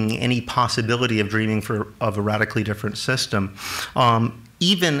destroying any possibility of dreaming of a radically different system,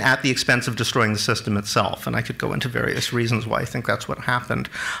 even at the expense of destroying the system itself. And I could go into various reasons why I think that's what happened.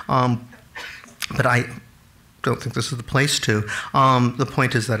 But I don't think this is the place to. The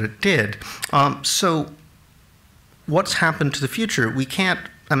point is that it did. So what's happened to the future? We can't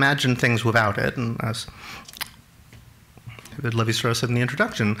imagine things without it. And as David Levi-Strauss said in the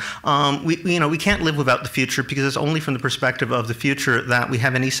introduction, we can't live without the future, because it's only from the perspective of the future that we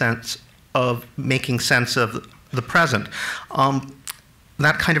have any sense of making sense of the present.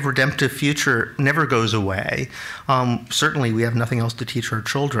 That kind of redemptive future never goes away. Certainly, we have nothing else to teach our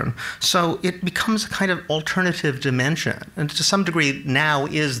children. So it becomes a kind of alternative dimension. And to some degree, now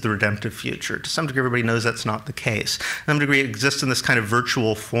is the redemptive future. To some degree, everybody knows that's not the case. To some degree, it exists in this kind of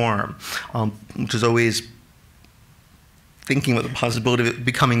virtual form, which is always thinking about the possibility of it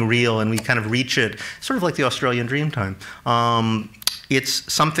becoming real, and we kind of reach it, sort of like the Australian Dreamtime.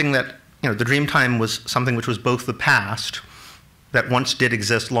 It's something that, you know, the Dreamtime was something which was both the past, that once did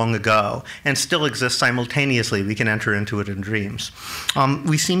exist long ago, and still exists simultaneously. We can enter into it in dreams.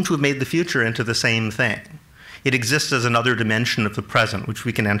 We seem to have made the future into the same thing. It exists as another dimension of the present, which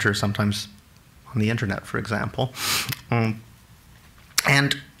we can enter sometimes on the internet, for example. And,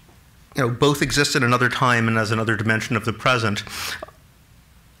 you know, both exist in another time and as another dimension of the present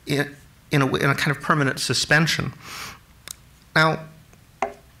in a kind of permanent suspension. Now,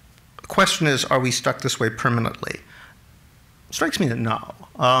 the question is, are we stuck this way permanently? Strikes me that no.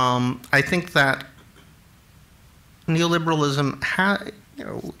 I think that neoliberalism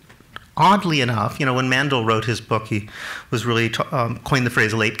oddly enough, when Mandel wrote his book, he was really coined the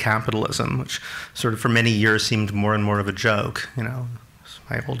phrase late capitalism, which sort of for many years seemed more and more of a joke.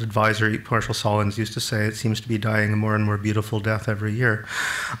 My old advisor, Marshall Solins, used to say it seems to be dying a more and more beautiful death every year.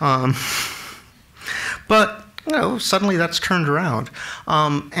 But suddenly that's turned around.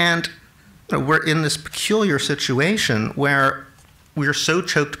 And we're in this peculiar situation where we're so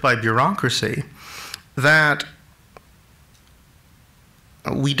choked by bureaucracy that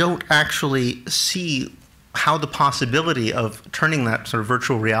we don't actually see how the possibility of turning that sort of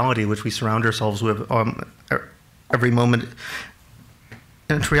virtual reality which we surround ourselves with every moment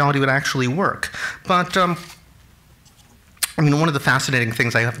into reality would actually work. But one of the fascinating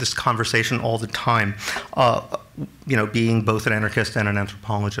things, I have this conversation all the time, being both an anarchist and an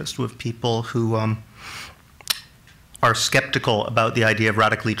anthropologist, with people who are skeptical about the idea of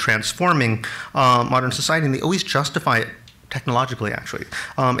radically transforming modern society, and they always justify it technologically, actually.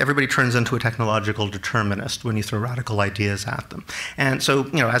 Everybody turns into a technological determinist when you throw radical ideas at them. And so,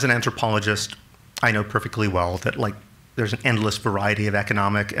 as an anthropologist, I know perfectly well that, there's an endless variety of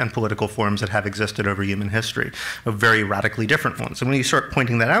economic and political forms that have existed over human history, of very radically different ones. And when you start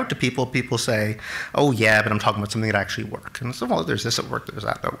pointing that out to people, people say, oh yeah, but I'm talking about something that actually worked. And so, well, there's this at work, there's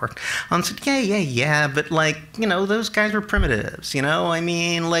that at work. And I said, yeah, but those guys were primitives,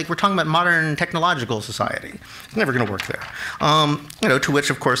 we're talking about modern technological society. It's never gonna work there. To which,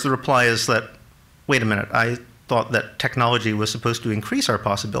 of course, the reply is that, wait a minute, I thought that technology was supposed to increase our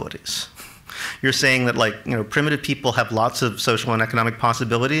possibilities. You're saying that, primitive people have lots of social and economic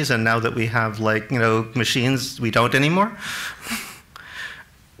possibilities, and now that we have, machines, we don't anymore?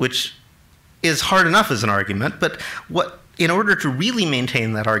 Which is hard enough as an argument, but in order to really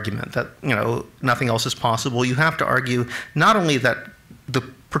maintain that argument that, nothing else is possible, you have to argue not only that the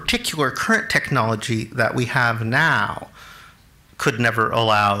particular current technology that we have now could never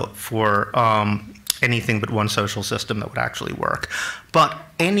allow for anything but one social system that would actually work, but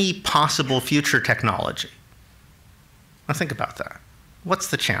any possible future technology. Now think about that. What's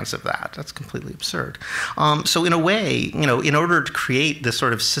the chance of that? That's completely absurd. So in a way, in order to create this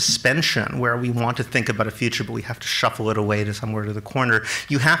sort of suspension where we want to think about a future, but we have to shuffle it away to somewhere to the corner,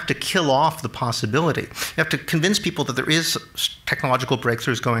 you have to kill off the possibility. You have to convince people that there is technological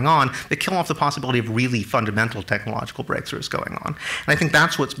breakthroughs going on, but kill off the possibility of really fundamental technological breakthroughs going on. And I think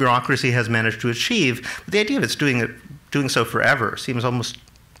that's what bureaucracy has managed to achieve. But the idea of it's doing so forever seems almost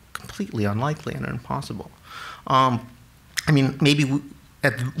completely unlikely and impossible. Maybe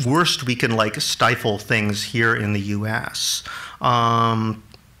at worst we can stifle things here in the US,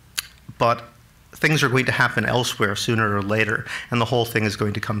 but things are going to happen elsewhere sooner or later, and the whole thing is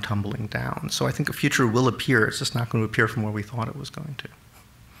going to come tumbling down. So I think a future will appear. It's just not going to appear from where we thought it was going to.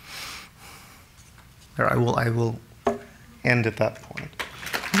 There, I will end at that point.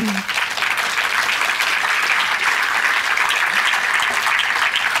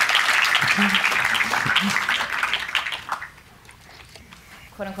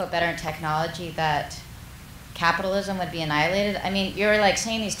 Quote-unquote better in technology, that capitalism would be annihilated? You're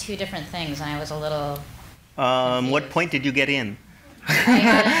saying these two different things, and I was a little what point did you get in? I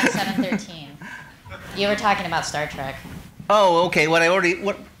got in at 7:13. You were talking about Star Trek. Oh, okay. What I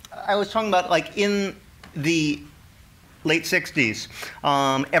was talking about, in the late 60s,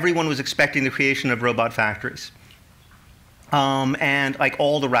 everyone was expecting the creation of robot factories. And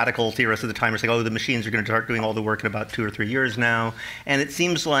all the radical theorists at the time were saying, oh, the machines are going to start doing all the work in about 2 or 3 years now. And it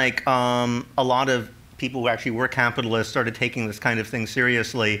seems like a lot of people who actually were capitalists started taking this kind of thing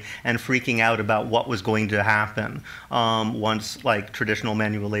seriously and freaking out about what was going to happen once traditional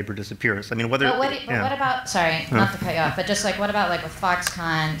manual labor disappears. But what about, sorry, not to cut you off, but just what about with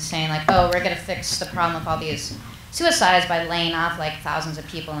Foxconn saying oh, we're going to fix the problem with all these suicides by laying off thousands of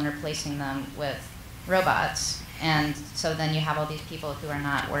people and replacing them with robots? And so then you have all these people who are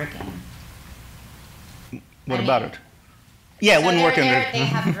not working. What about it? Yeah, it wouldn't work. They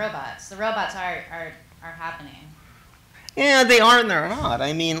have robots. The robots are happening. Yeah, they are and they're not.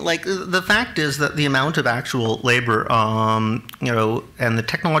 The fact is that the amount of actual labor, and the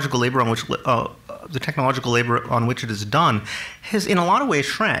technological labor on which it is done, has in a lot of ways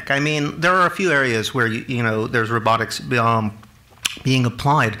shrank. There are a few areas where there's robotics being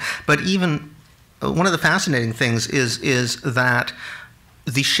applied, but even one of the fascinating things is that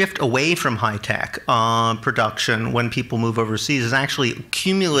the shift away from high-tech production when people move overseas is actually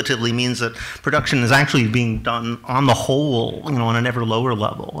cumulatively means that production is actually being done on the whole, on an ever lower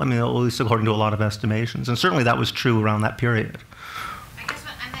level. At least according to a lot of estimations, and certainly that was true around that period. I guess this is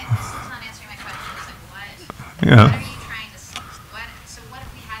not answering my question. What Yeah. are you trying to? So what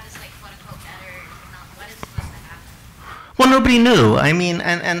if we had this quote-unquote better? What is supposed to happen? Well, nobody knew. I mean,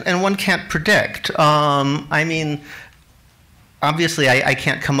 and one can't predict. I mean, obviously, I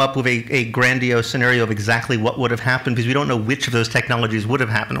can't come up with a grandiose scenario of exactly what would have happened because we don't know which of those technologies would have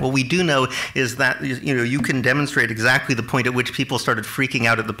happened. What we do know is that you can demonstrate exactly the point at which people started freaking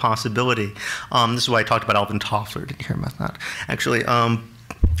out at the possibility. This is why I talked about Alvin Toffler. Did you hear about that? Actually,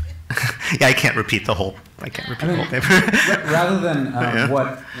 yeah, I can't repeat the whole. I can't repeat the whole paper. Rather than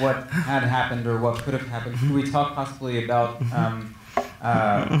what had happened or what could have happened, could we talk possibly about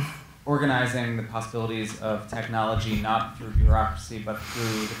organizing the possibilities of technology not through bureaucracy but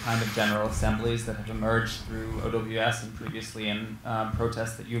through the kind of general assemblies that have emerged through OWS and previously in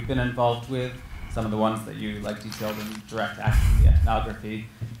protests that you've been involved with, some of the ones that you detailed in Direct Action, the ethnography,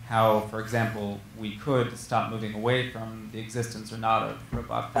 how, for example, we could stop moving away from the existence or not of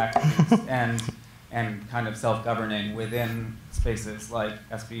robot factories and kind of self-governing within spaces like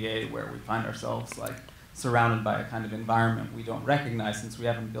SVA where we find ourselves surrounded by a kind of environment we don't recognize since we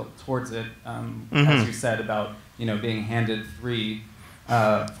haven't built towards it. As you said about being handed 3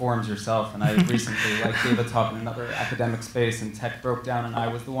 forms yourself, and I recently gave a talk in another academic space, and tech broke down, and I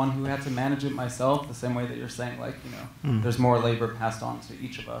was the one who had to manage it myself. The same way that you're saying, there's more labor passed on to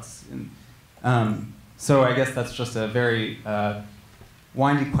each of us. And so I guess that's just a very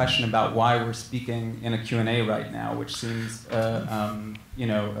windy question about why we're speaking in a Q&A right now, which seems a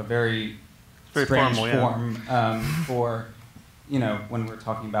very strange form for when we're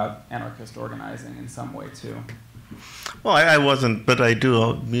talking about anarchist organizing in some way too. Well, I wasn't, but I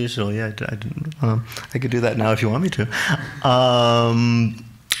do usually. I could do that now if you want me to.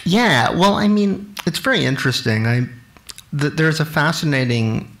 Yeah. Well, I mean, it's very interesting. There's a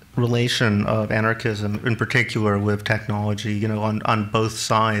fascinating relation of anarchism, in particular, with technology. On both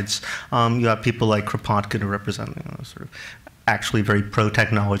sides. You have people like Kropotkin who represent sort of actually very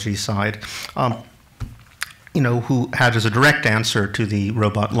pro-technology side. Who had as a direct answer to the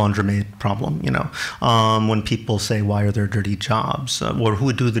robot laundromat problem, when people say, why are there dirty jobs? Or who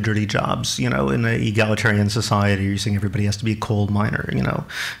would do the dirty jobs? In an egalitarian society, you're saying everybody has to be a coal miner,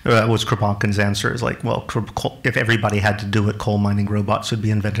 That was Kropotkin's answer, is well, if everybody had to do it, coal mining robots would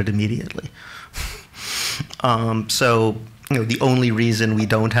be invented immediately. So, the only reason we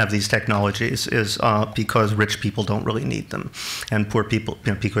don't have these technologies is because rich people don't really need them, and poor people,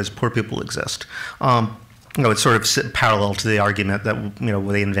 because poor people exist. It's sort of parallel to the argument that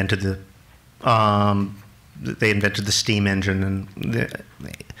they invented the steam engine in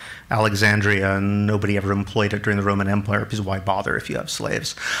Alexandria, and nobody ever employed it during the Roman Empire because why bother if you have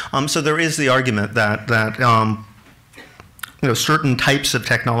slaves? So there is the argument that certain types of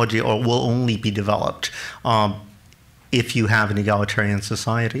technology will only be developed if you have an egalitarian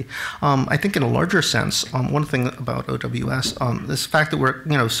society. I think in a larger sense, one thing about OWS, this fact that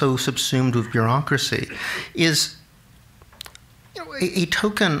we're so subsumed with bureaucracy is a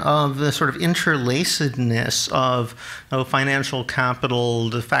token of the sort of interlacedness of financial capital,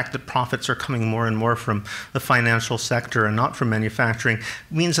 the fact that profits are coming more and more from the financial sector and not from manufacturing,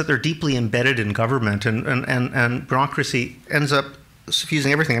 means that they're deeply embedded in government, and bureaucracy ends up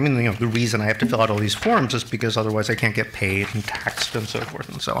suffusing everything. I mean, the reason I have to fill out all these forms is because otherwise I can't get paid and taxed and so forth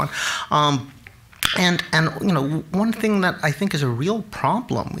and so on. And one thing that I think is a real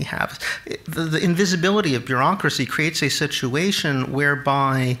problem we have, the invisibility of bureaucracy creates a situation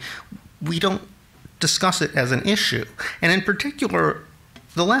whereby we don't discuss it as an issue. And in particular,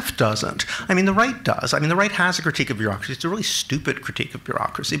 the left doesn't. I mean, the right does. I mean, the right has a critique of bureaucracy. It's a really stupid critique of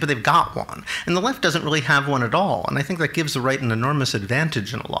bureaucracy, but they've got one. And the left doesn't really have one at all. And I think that gives the right an enormous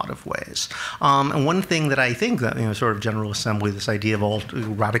advantage in a lot of ways. And one thing that I think that, sort of General Assembly, this idea of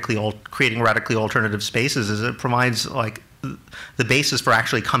creating radically alternative spaces, is it provides, the basis for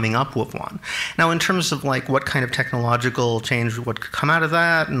actually coming up with one. Now, in terms of what kind of technological change would come out of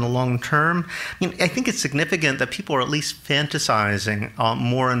that in the long term, I think it's significant that people are at least fantasizing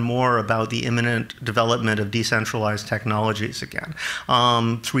more and more about the imminent development of decentralized technologies again.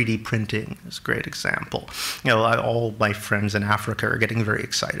 3D printing is a great example. All my friends in Africa are getting very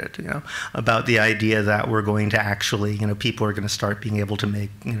excited, about the idea that we're going to actually, people are going to start being able to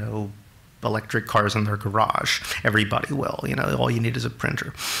make, electric cars in their garage. Everybody will. All you need is a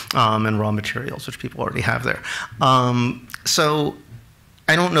printer and raw materials, which people already have there. So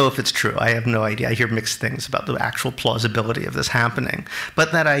I don't know if it's true. I have no idea. I hear mixed things about the actual plausibility of this happening.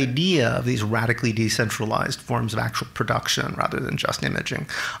 But that idea of these radically decentralized forms of actual production rather than just imaging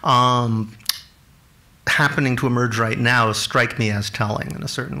happening to emerge right now strike me as telling in a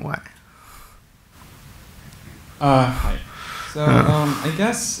certain way. Hi. So I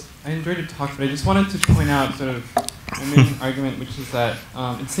guess I enjoyed your talk, but I just wanted to point out sort of main argument, which is that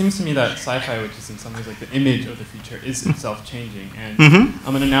it seems to me that sci-fi, which is in some ways like the image of the future, is itself changing. And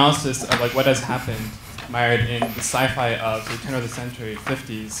an analysis of like what has happened mired in the sci-fi of the turn of the century,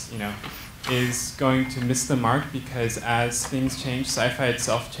 50s, is going to miss the mark, because as things change, sci-fi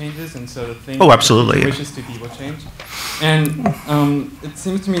itself changes, and so the thing absolutely, it wishes to be will change. And it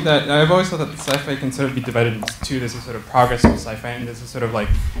seems to me that I've always thought that sci-fi can sort of be divided into two. There's a sort of progressive sci-fi, and there's a sort of like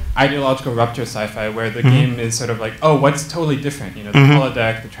ideological rupture sci-fi, where the game is sort of like, oh, what's totally different? The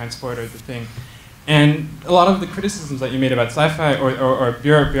holodeck, the transporter, the thing. And a lot of the criticisms that you made about sci-fi or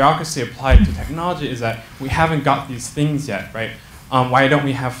bureaucracy applied to technology is that we haven't got these things yet, right? Why don't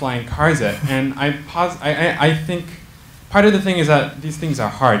we have flying cars yet? And I think part of the thing is that these things are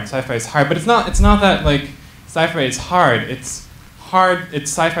hard. Sci-fi is hard, but it's not that like sci-fi is hard. It's hard. It's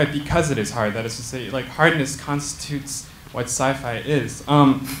sci-fi because it is hard. That is to say, like hardness constitutes what sci-fi is.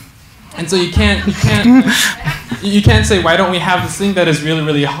 And so you can't say, why don't we have this thing that is really,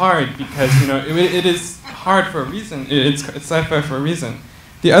 really hard? Because it is hard for a reason. It's sci-fi for a reason.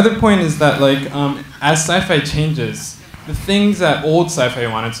 The other point is that like as sci-fi changes, the things that old sci-fi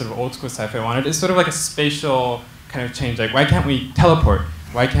wanted, sort of old school sci-fi wanted, is sort of like a spatial kind of change. Like, why can't we teleport?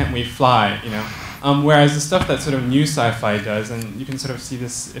 Why can't we fly? Whereas the stuff that sort of new sci-fi does, and you can sort of see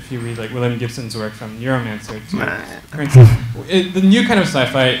this if you read like William Gibson's work from Neuromancer for instance, the new kind of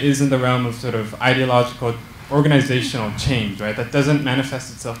sci-fi is in the realm of sort of ideological, organizational change, right? That doesn't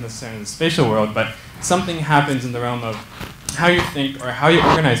manifest itself necessarily in the spatial world, but something happens in the realm of how you think or how you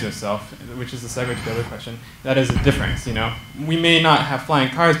organize yourself, which is the segue to the other question. That is a difference. We may not have flying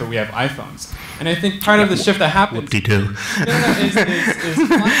cars, but we have iPhones. And I think part of the shift that happens is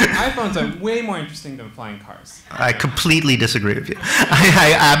iPhones are way more interesting than flying cars. I completely disagree with you.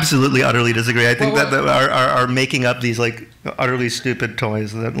 I absolutely, utterly disagree. I think that are making up these like utterly stupid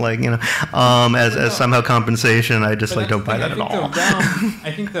toys that like as somehow compensation. I just like don't buy that at all.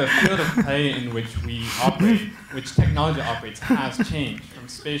 I think the field of play in which we operate, which technology operates, has changed from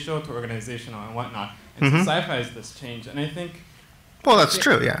spatial to organizational and whatnot. And so sci-fi is this change, and I think. Well, that's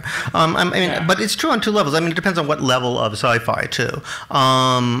true, yeah. But it's true on two levels. I mean, it depends on what level of sci-fi, too.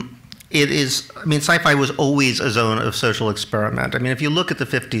 Sci-fi was always a zone of social experiment. I mean, if you look at the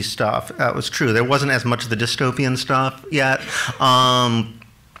 50s stuff, that was true. There wasn't as much of the dystopian stuff yet.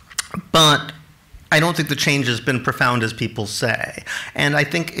 But I don't think the change has been profound as people say. And I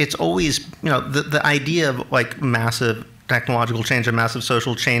think it's always, the idea of like massive technological change and massive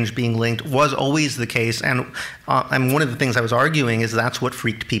social change being linked was always the case, and one of the things I was arguing is that's what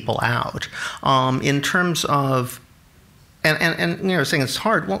freaked people out. In terms of, and saying it's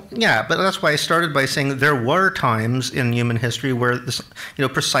hard. Well, yeah, but that's why I started by saying there were times in human history where this,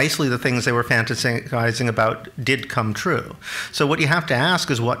 precisely the things they were fantasizing about did come true. So what you have to ask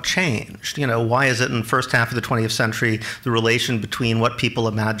is what changed. Why is it in the first half of the 20th century the relation between what people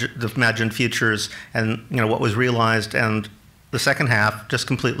imagined futures and what was realized, and the second half just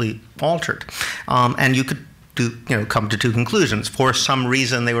completely altered. And you could come to two conclusions. For some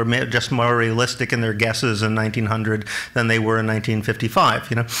reason, they were just more realistic in their guesses in 1900 than they were in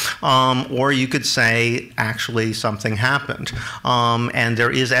 1955. Or you could say, actually, something happened, and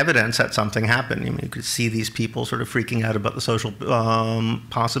there is evidence that something happened. You could see these people sort of freaking out about the social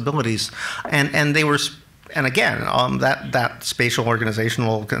possibilities, and they were, and again, that spatial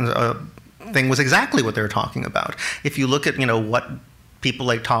organizational thing was exactly what they were talking about. If you look at what people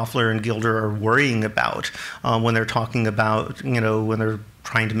like Toffler and Gilder are worrying about when they're talking about, when they're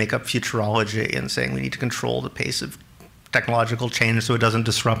trying to make up futurology and saying we need to control the pace of technological change so it doesn't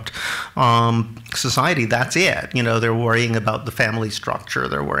disrupt society. That's it. They're worrying about the family structure.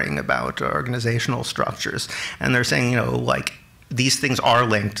 They're worrying about organizational structures. And they're saying, like, these things are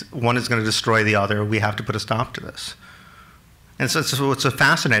linked. One is going to destroy the other. We have to put a stop to this. And so what's so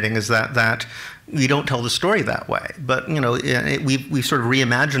fascinating is that we don't tell the story that way. But we've sort of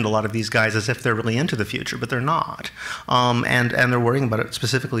reimagined a lot of these guys as if they're really into the future, but they're not. And they're worrying about it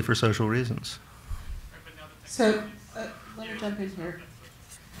specifically for social reasons. So let me jump in here.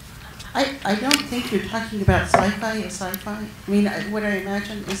 I don't think you're talking about sci-fi as sci-fi. I mean, what I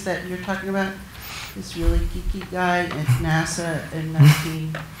imagine is that you're talking about this really geeky guy at NASA in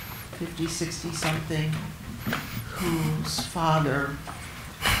 1950, 60 something, whose father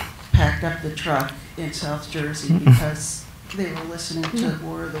packed up the truck in South Jersey because they were listening to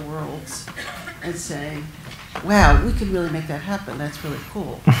War of the Worlds and saying, wow, we could really make that happen. That's really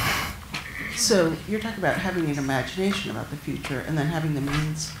cool. So you're talking about having an imagination about the future and then having the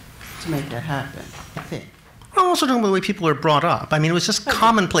means to make that happen, I think. I'm also talking about the way people are brought up. I mean, it was just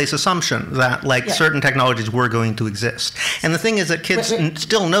commonplace assumption that, like, certain technologies were going to exist. And the thing is that kids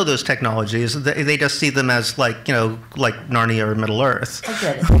still know those technologies. They just see them as, like, you know, like Narnia or Middle Earth. I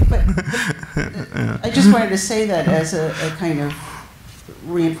get it. But I just wanted to say that as a kind of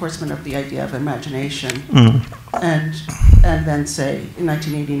reinforcement of the idea of imagination. And then say, in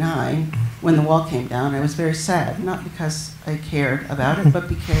 1989, when the wall came down, I was very sad, not because I cared about it, but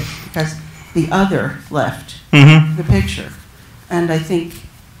because the other left the picture. And I think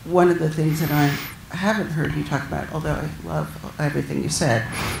one of the things that I haven't heard you talk about, although I love everything you said,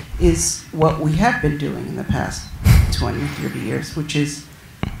 is what we have been doing in the past 20 or 30 years, which is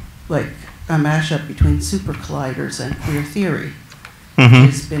like a mashup between super colliders and queer theory, which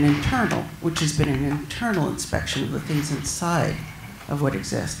has been internal, which has been an internal inspection of the things inside of what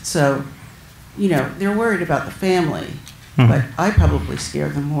exists. So, you know, they're worried about the family, but I probably scare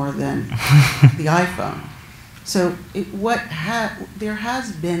them more than the iPhone. So there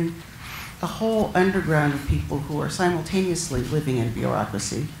has been a whole underground of people who are simultaneously living in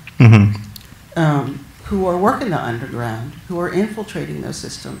bureaucracy, who are working the underground, who are infiltrating those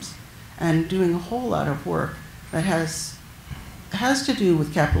systems, and doing a whole lot of work that has to do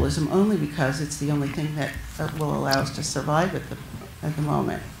with capitalism only because it's the only thing that will allow us to survive at the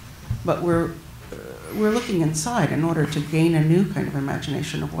moment. But we're looking inside in order to gain a new kind of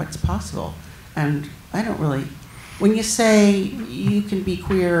imagination of what's possible. And I don't really, when you say you can be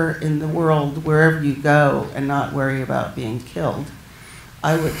queer in the world wherever you go and not worry about being killed,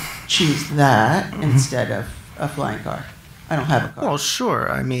 I would choose that instead of a flying car. I don't have a car. Well,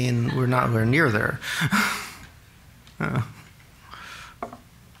 sure. I mean, we're nowhere near there.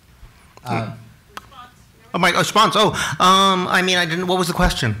 Oh, my response. Oh, I mean, I didn't. What was the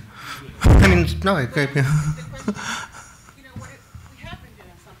question? I mean, no. The question, you know, we have been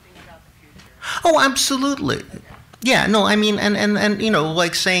doing something about the future. Oh, absolutely. Yeah. No. I mean, and you know,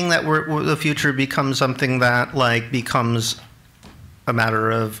 like saying that the future becomes something that like becomes a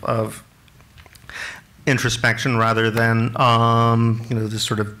matter of introspection rather than you know, this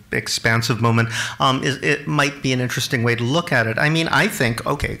sort of expansive moment. It might be an interesting way to look at it. I mean, I think,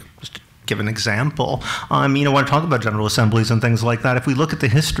 okay, just to give an example, you know, when I talk about general assemblies and things like that, if we look at the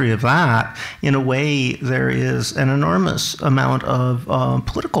history of that, in a way, there is an enormous amount of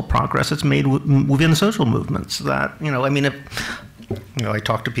political progress that's made within social movements that, you know, I mean, you know, I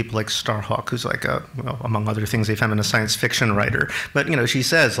talk to people like Starhawk, who's like a, well, among other things, a feminist science fiction writer. But, you know, she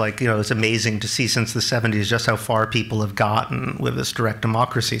says, like, you know, it's amazing to see since the 70s just how far people have gotten with this direct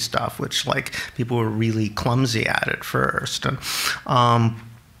democracy stuff, which, like, people were really clumsy at it first. You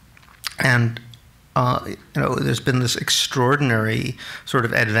know, there's been this extraordinary sort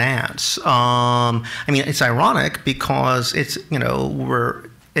of advance. I mean, it's ironic because it's, you know, we're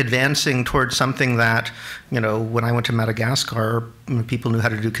advancing towards something that, you know, when I went to Madagascar, people knew how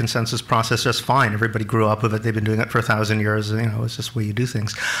to do consensus process just fine. Everybody grew up with it. They've been doing it for 1,000 years. You know, it's just the way you do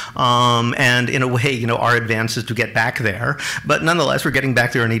things. And in a way, you know, our advance is to get back there. But nonetheless, we're getting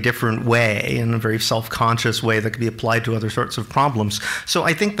back there in a different way, in a very self-conscious way that can be applied to other sorts of problems. So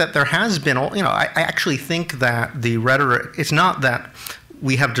I think that there has been, you know, I actually think that the rhetoric, it's not that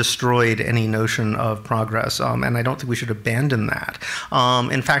we have destroyed any notion of progress, and I don't think we should abandon that.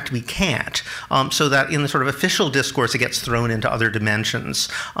 In fact, we can't, so that in the sort of official discourse, it gets thrown into other dimensions.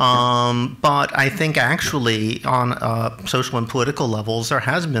 But I think actually on social and political levels, there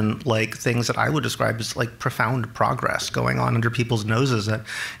has been like things that I would describe as like profound progress going on under people's noses that,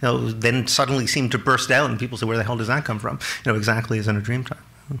 you know, then suddenly seem to burst out, and people say, where the hell does that come from? You know, exactly as in a dream time.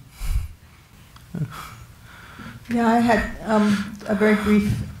 Yeah, I had a very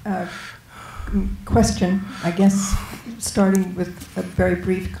brief question, I guess, starting with a very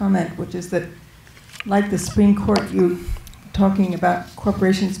brief comment, which is that, like the Supreme Court, you talking about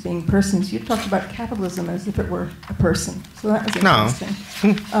corporations being persons, you talked about capitalism as if it were a person. So that was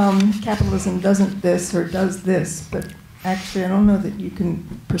interesting. No. Capitalism doesn't this or does this, but actually I don't know that you can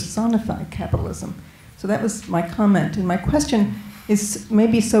personify capitalism. So that was my comment. And my question is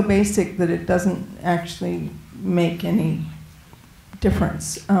maybe so basic that it doesn't actually make any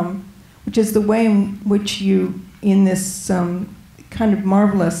difference, which is the way in which you, in this kind of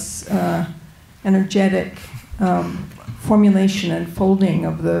marvelous, energetic formulation and folding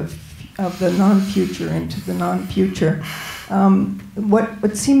of the non-future into the non-future,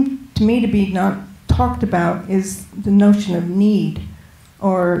 what seemed to me to be not talked about is the notion of need,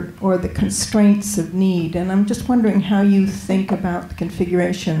 or the constraints of need. And I'm just wondering how you think about the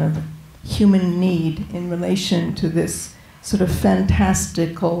configuration of human need in relation to this sort of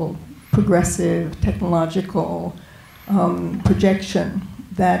fantastical, progressive, technological projection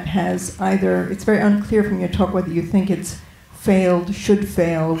that has either, it's very unclear from your talk whether you think it's failed, should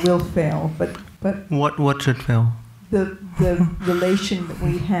fail, will fail, but What should fail? the relation that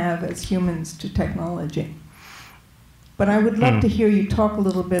we have as humans to technology. But I would love to hear you talk a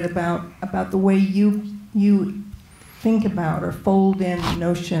little bit about the way you think about or fold in the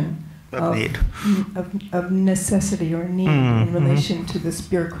notion Of need. of necessity or need in relation to this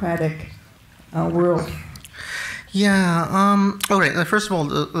bureaucratic world. Yeah. All right. First of all,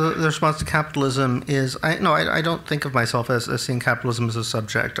 the response to capitalism is I don't think of myself as seeing capitalism as a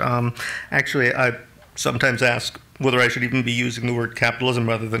subject. Actually, I sometimes ask whether I should even be using the word capitalism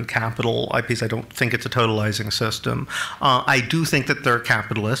rather than capital, because I don't think it's a totalizing system. I do think that they're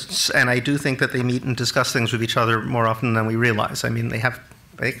capitalists, and I do think that they meet and discuss things with each other more often than we realize. I mean, they have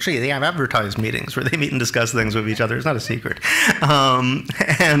advertised meetings where they meet and discuss things with each other. It's not a secret.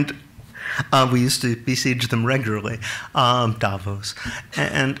 And we used to besiege them regularly, Davos.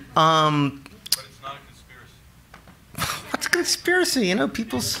 And but it's not a conspiracy. what's a conspiracy? You know,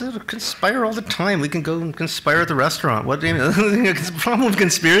 people sort of conspire all the time. We can go and conspire at the restaurant. What do you mean? The problem with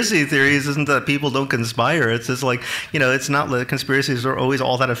conspiracy theories isn't that people don't conspire. It's just like, it's not that conspiracies are always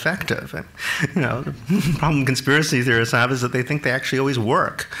all that effective. And, the problem conspiracy theorists have is that they think they actually always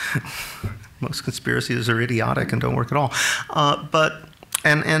work. Most conspiracies are idiotic and don't work at all. Or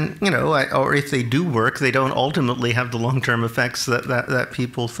if they do work, they don't ultimately have the long-term effects that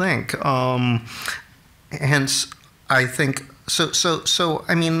people think. Hence, I think so.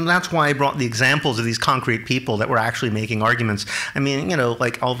 I mean, that's why I brought the examples of these concrete people that were actually making arguments. I mean,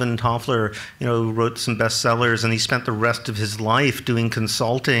 like Alvin Toffler, wrote some bestsellers, and he spent the rest of his life doing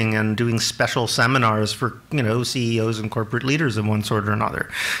consulting and doing special seminars for CEOs and corporate leaders of one sort or another.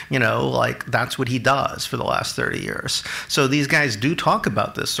 Like that's what he does for the last 30 years. So these guys do talk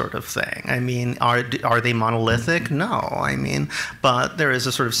about this sort of thing. I mean, are they monolithic? No. I mean, but there is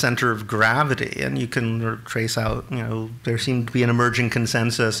a sort of center of gravity, and you can trace out. There seemed to be an emerging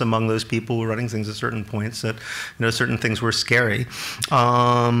consensus among those people who were running things at certain points that certain things were scary.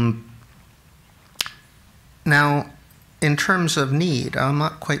 Now, in terms of need, I'm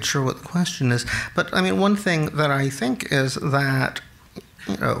not quite sure what the question is, but I mean, one thing that I think is that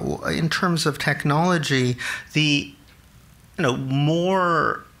in terms of technology, the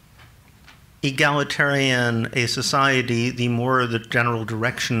more egalitarian a society, the more the general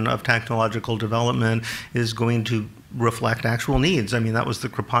direction of technological development is going to reflect actual needs. I mean, that was the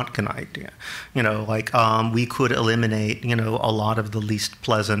Kropotkin idea. We could eliminate, a lot of the least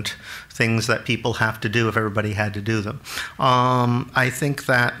pleasant things that people have to do if everybody had to do them. I think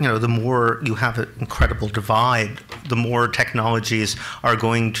that, the more you have an incredible divide, the more technologies are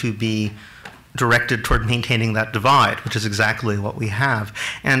going to be directed toward maintaining that divide, which is exactly what we have.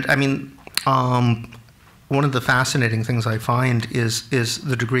 And I mean, one of the fascinating things I find is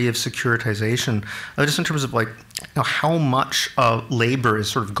the degree of securitization, just in terms of how much labor is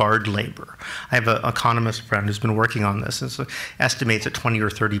sort of guard labor. I have an economist friend who's been working on this, and so estimates that 20 or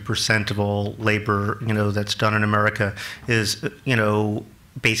 30% of all labor, that's done in America is,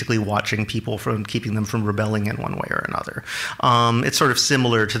 basically watching people from keeping them from rebelling in one way or another. It's sort of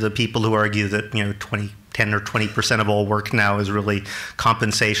similar to the people who argue that 10 or 20% of all work now is really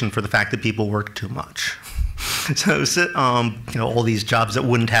compensation for the fact that people work too much. So, all these jobs that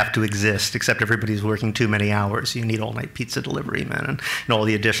wouldn't have to exist, except everybody's working too many hours. You need all-night pizza delivery men, and all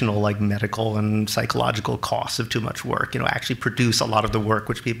the additional medical and psychological costs of too much work. Actually produce a lot of the work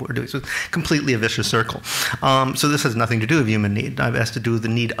which people are doing. So it's completely a vicious circle. So this has nothing to do with human need. It has to do with the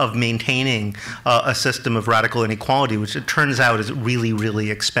need of maintaining a system of radical inequality, which it turns out is really, really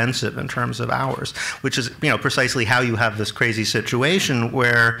expensive in terms of hours. Which is precisely how you have this crazy situation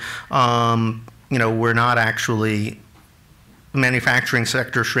where we're not actually, the manufacturing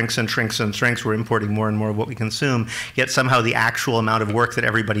sector shrinks and shrinks and shrinks. We're importing more and more of what we consume, yet somehow the actual amount of work that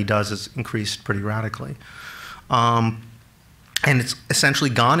everybody does has increased pretty radically. And it's essentially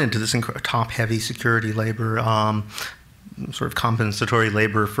gone into this top-heavy security labor, sort of compensatory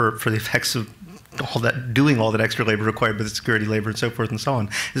labor for the effects of doing all that extra labor required by the security labor and so forth and so on.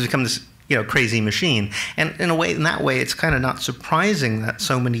 It's become this crazy machine. And in that way, it's kind of not surprising that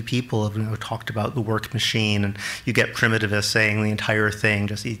so many people have talked about the work machine, and you get primitivists saying the entire thing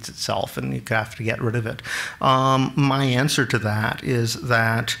just eats itself and you have to get rid of it. My answer to that is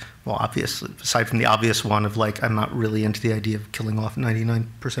that, well, obviously, aside from the obvious one of I'm not really into the idea of killing off 99%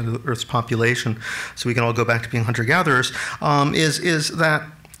 of the Earth's population so we can all go back to being hunter-gatherers, is that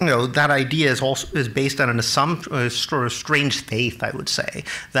that idea is based on a sort of strange faith, I would say,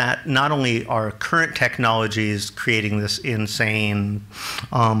 that not only are current technologies creating this insane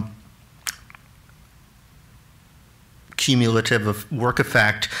cumulative of work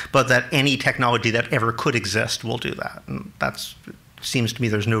effect, but that any technology that ever could exist will do that. And that's, seems to me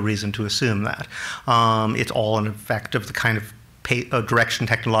there's no reason to assume that. It's all an effect of the kind of direction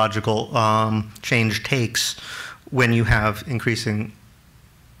technological change takes when you have increasing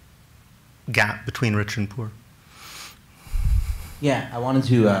gap between rich and poor. Yeah, I wanted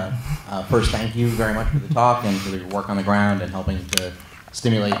to first thank you very much for the talk and for your work on the ground and helping to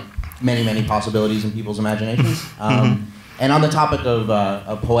stimulate many, many possibilities in people's imaginations. And on the topic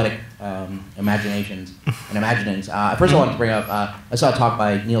of poetic imaginations and imaginings, first I wanted to bring up, I saw a talk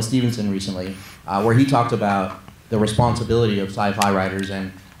by Neil Stevenson recently where he talked about the responsibility of sci-fi writers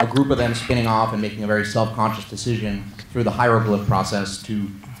and a group of them spinning off and making a very self-conscious decision through the hieroglyph process to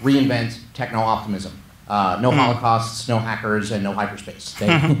reinvent techno-optimism. No holocausts, no hackers, and no hyperspace.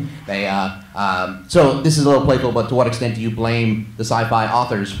 So this is a little playful, but to what extent do you blame the sci-fi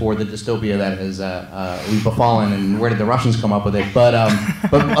authors for the dystopia that has we've befallen, and where did the Russians come up with it? But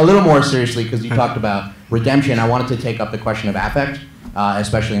a little more seriously, because you talked about redemption, I wanted to take up the question of affect,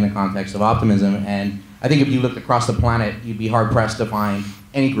 especially in the context of optimism. And I think if you looked across the planet, you'd be hard-pressed to find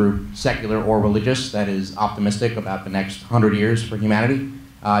any group, secular or religious, that is optimistic about the next 100 years for humanity.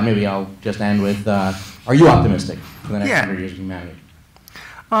 Maybe I'll just end with, are you optimistic for the next 100 years of humanity?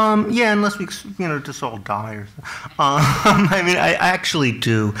 Yeah, unless we, just all die or something. I mean, I actually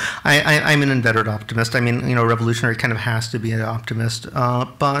do. I'm an inveterate optimist. I mean, revolutionary kind of has to be an optimist.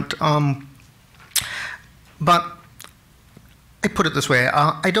 But I put it this way,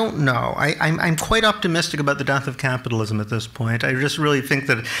 I don't know. I'm quite optimistic about the death of capitalism at this point. I just really think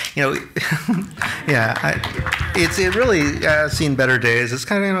that, it really seen better days. It's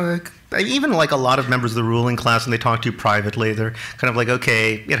kind of, even like a lot of members of the ruling class, when they talk to you privately, they're kind of like,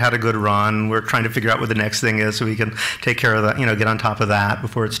 okay, it had a good run. We're trying to figure out what the next thing is so we can take care of that, get on top of that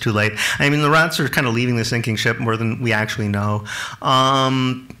before it's too late. I mean, the rats are kind of leaving the sinking ship more than we actually know.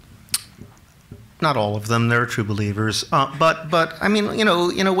 Not all of them, they're true believers. But I mean, in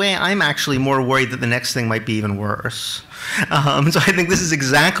a way, I'm actually more worried that the next thing might be even worse. So I think this is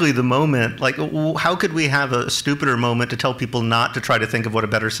exactly the moment, like, how could we have a stupider moment to tell people not to try to think of what a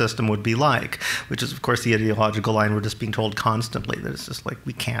better system would be like, which is, of course, the ideological line we're just being told constantly, that it's just like,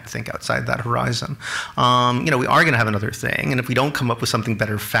 we can't think outside that horizon. We are going to have another thing, and if we don't come up with something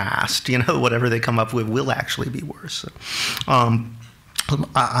better fast, whatever they come up with will actually be worse.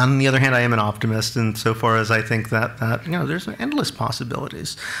 On the other hand, I am an optimist insofar as I think that there's endless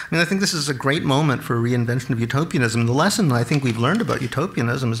possibilities. I mean, I think this is a great moment for a reinvention of utopianism. The lesson that I think we've learned about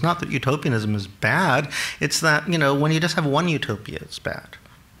utopianism is not that utopianism is bad. It's that, when you just have one utopia, it's bad.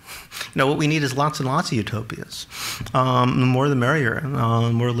 What we need is lots and lots of utopias. The more the merrier,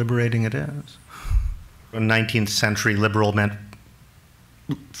 the more liberating it is. A 19th century liberal meant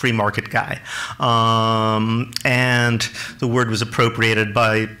free market guy, and the word was appropriated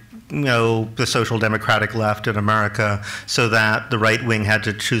by the social democratic left in America, so that the right wing had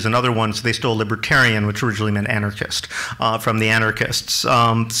to choose another one, so they stole libertarian, which originally meant anarchist, from the anarchists,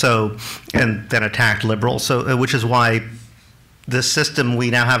 and then attacked liberal, which is why the system we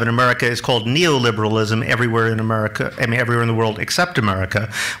now have in America is called neoliberalism everywhere in America, everywhere in the world except America,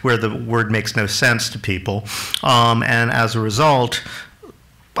 where the word makes no sense to people, and as a result,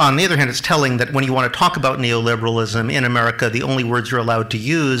 on the other hand, it's telling that when you want to talk about neoliberalism in America, the only words you're allowed to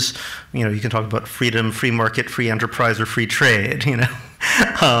use, you can talk about freedom, free market, free enterprise, or free trade. You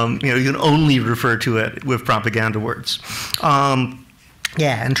can only refer to it with propaganda words.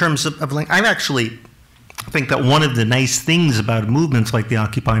 In terms of I actually think that one of the nice things about movements like the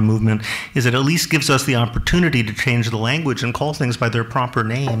Occupy movement is it at least gives us the opportunity to change the language and call things by their proper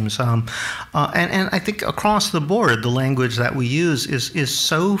names. And I think across the board, the language that we use is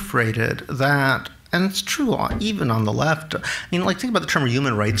so freighted that, and it's true even on the left. I mean, think about the term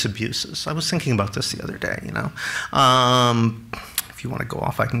human rights abuses. I was thinking about this the other day, If you want to go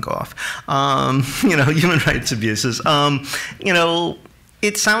off, I can go off. Human rights abuses.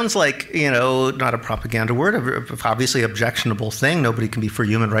 It sounds like, not a propaganda word, obviously objectionable thing. Nobody can be for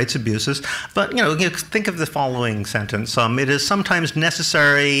human rights abuses. But, think of the following sentence. It is sometimes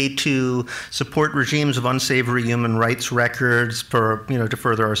necessary to support regimes of unsavory human rights records for, to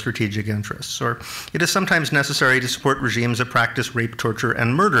further our strategic interests. Or it is sometimes necessary to support regimes that practice rape, torture,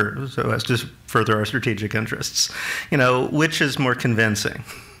 and murder so as to further our strategic interests. Which is more convincing?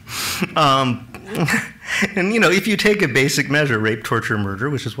 And, if you take a basic measure, rape, torture, murder,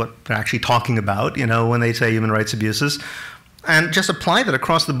 which is what they're actually talking about, when they say human rights abuses, and just apply that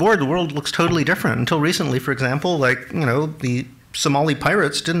across the board, the world looks totally different. Until recently, for example, the Somali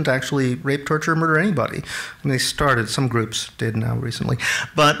pirates didn't actually rape, torture, or murder anybody. I mean, they started, some groups did now recently.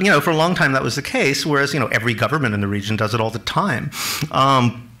 But, for a long time that was the case, whereas, every government in the region does it all the time.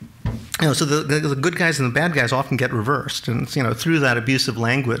 So the good guys and the bad guys often get reversed. And, through that abusive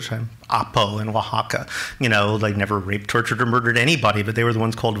language, Apo and Oaxaca, they never raped, tortured, or murdered anybody, but they were the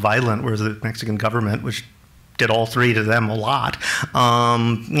ones called violent, whereas the Mexican government, which did all three to them a lot,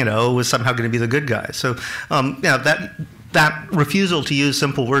 was somehow going to be the good guys. So, that refusal to use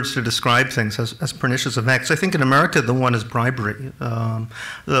simple words to describe things has pernicious effects. I think in America, the one is bribery,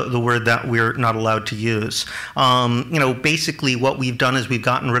 the word that we're not allowed to use. Basically what we've done is we've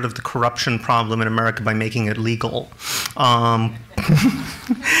gotten rid of the corruption problem in America by making it legal.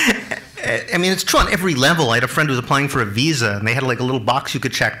 I mean, it's true on every level. I had a friend who was applying for a visa, and they had like a little box you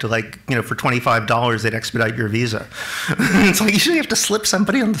could check to for $25 they'd expedite your visa. It's like, you shouldn't have to slip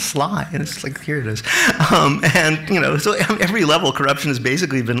somebody on the sly. And it's like, here it is. So on every level, corruption has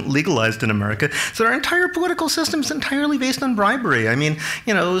basically been legalized in America. So our entire political system is entirely based on bribery. I mean,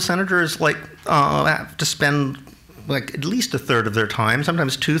 senators have to spend at least a third of their time,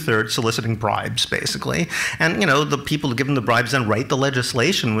 sometimes 2/3, soliciting bribes, basically. And, the people who give them the bribes then write the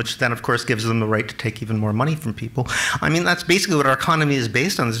legislation, which then, of course, gives them the right to take even more money from people. I mean, that's basically what our economy is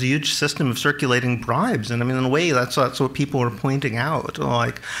based on. There's a huge system of circulating bribes. And, I mean, in a way, that's what people are pointing out,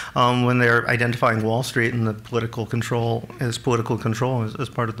 when they're identifying Wall Street and the political control as part of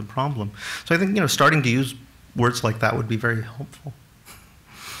the problem. So I think, starting to use words like that would be very helpful.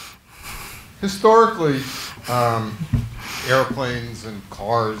 Historically, airplanes and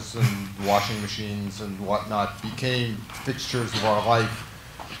cars and washing machines and whatnot became fixtures of our life,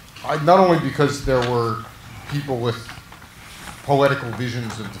 not only because there were people with poetical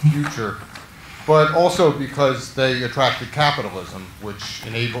visions of the future, but also because they attracted capitalism,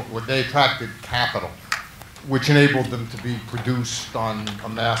 they attracted capital, which enabled them to be produced on a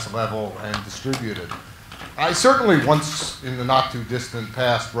mass level and distributed. I certainly once, in the not too distant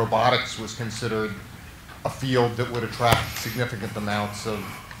past, robotics was considered a field that would attract significant amounts of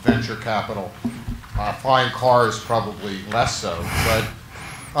venture capital. Flying cars probably less so. But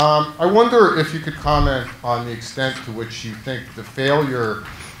I wonder if you could comment on the extent to which you think the failure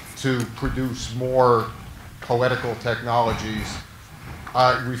to produce more poetical technologies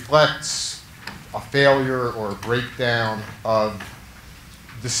reflects a failure or a breakdown of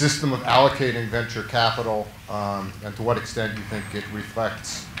the system of allocating venture capital, and to what extent you think it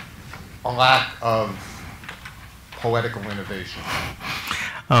reflects a lack of poetical innovation.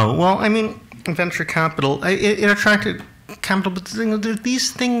 Oh, well, I mean, venture capital, it attracted capital, but these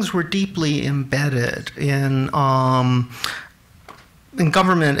things were deeply embedded in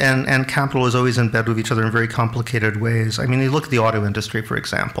government and capital is always embedded with each other in very complicated ways. I mean, you look at the auto industry, for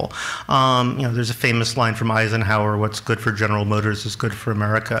example. There's a famous line from Eisenhower, what's good for General Motors is good for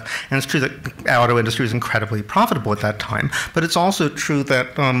America. And it's true that the auto industry was incredibly profitable at that time. But it's also true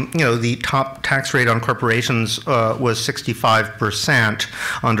that, the top tax rate on corporations was 65%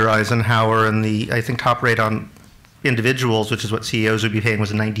 under Eisenhower, and the, I think, top rate on individuals, which is what CEOs would be paying,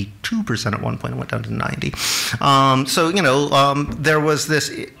 was 92% at one point. It went down to 90. There was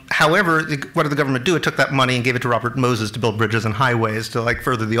this. However, what did the government do? It took that money and gave it to Robert Moses to build bridges and highways to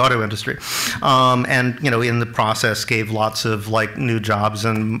further the auto industry, and in the process gave lots of new jobs,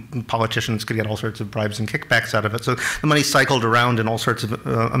 and politicians could get all sorts of bribes and kickbacks out of it. So the money cycled around in all sorts of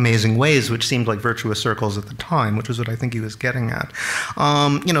amazing ways, which seemed like virtuous circles at the time, which was what I think he was getting at.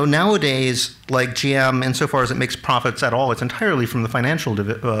 Nowadays, GM, insofar as it makes profits at all, it's entirely from the financial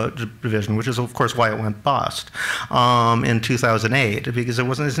division, which is of course why it went bust in 2008, because it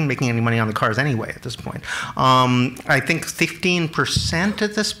isn't making any money on the cars anyway at this point. I think 15%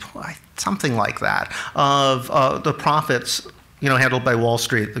 at this point, something like that, of the profits handled by Wall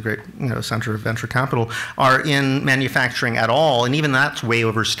Street, the great center of venture capital, are in manufacturing at all, and even that's way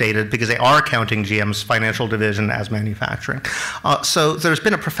overstated because they are counting GM's financial division as manufacturing. So there's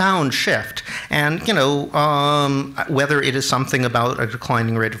been a profound shift, and whether it is something about a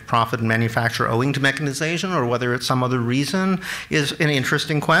declining rate of profit in manufacture owing to mechanization, or whether it's some other reason, is an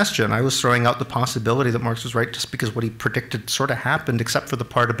interesting question. I was throwing out the possibility that Marx was right just because what he predicted sort of happened, except for the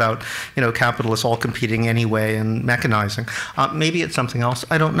part about capitalists all competing anyway and mechanizing. Maybe it's something else,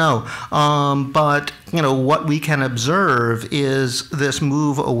 I don't know. But what we can observe is this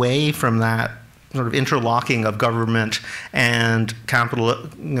move away from that sort of interlocking of government and capital,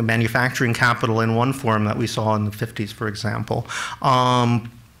 manufacturing capital in one form that we saw in the 50s, for example,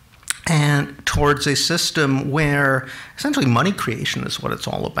 and towards a system where essentially money creation is what it's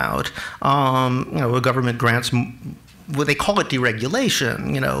all about. A government grants well, they call it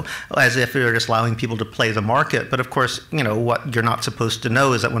deregulation, as if they're just allowing people to play the market. But of course, what you're not supposed to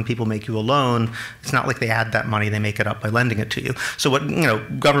know is that when people make you a loan, it's not like they add that money, they make it up by lending it to you. So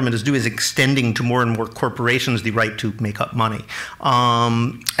what government is doing is extending to more and more corporations the right to make up money.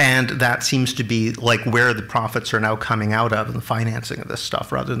 And that seems to be like where the profits are now coming out of, and the financing of this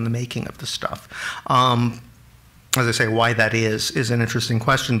stuff rather than the making of this stuff. As I say, why that is an interesting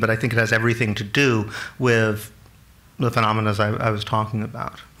question, but I think it has everything to do with the phenomena I was talking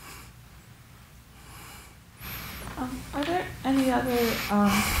about. Are there any other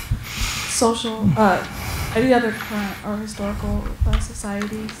any other current or historical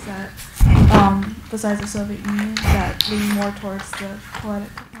societies that, besides the Soviet Union, that lean more towards the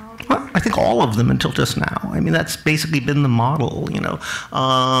poetic technologies? Well, I think all of them until just now. I mean, that's basically been the model,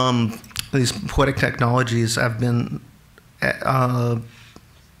 These poetic technologies have been, that's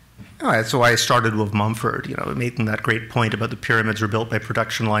why I started with Mumford, making that great point about the pyramids were built by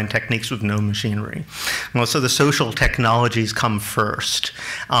production line techniques with no machinery. Well, so the social technologies come first,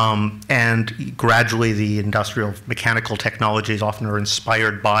 and gradually the industrial mechanical technologies often are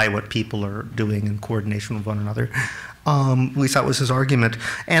inspired by what people are doing in coordination with one another. At least that was his argument.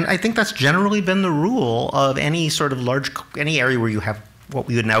 And I think that's generally been the rule of any sort of any area where you have what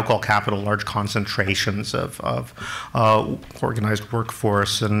we would now call capital, large concentrations of organized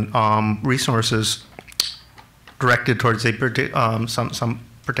workforce and resources directed towards some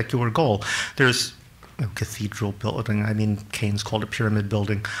particular goal. There's cathedral building. I mean, Keynes called it pyramid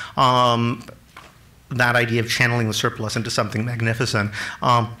building. That idea of channeling the surplus into something magnificent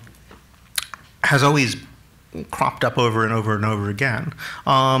has always cropped up over and over and over again.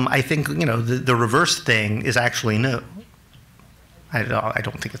 I think the reverse thing is actually new. I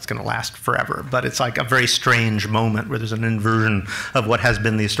don't think it's going to last forever, but it's like a very strange moment where there's an inversion of what has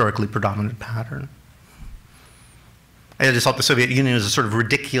been the historically predominant pattern. I just thought the Soviet Union was a sort of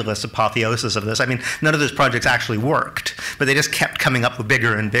ridiculous apotheosis of this. I mean, none of those projects actually worked, but they just kept coming up with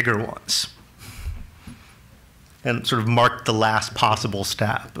bigger and bigger ones, and sort of marked the last possible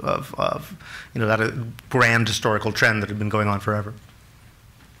step of that grand historical trend that had been going on forever.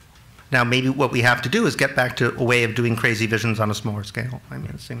 Now, maybe what we have to do is get back to a way of doing crazy visions on a smaller scale. I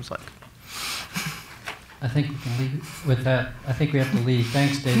mean, it seems like. I think we can leave with that. I think we have to leave.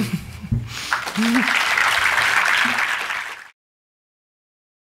 Thanks, Dave.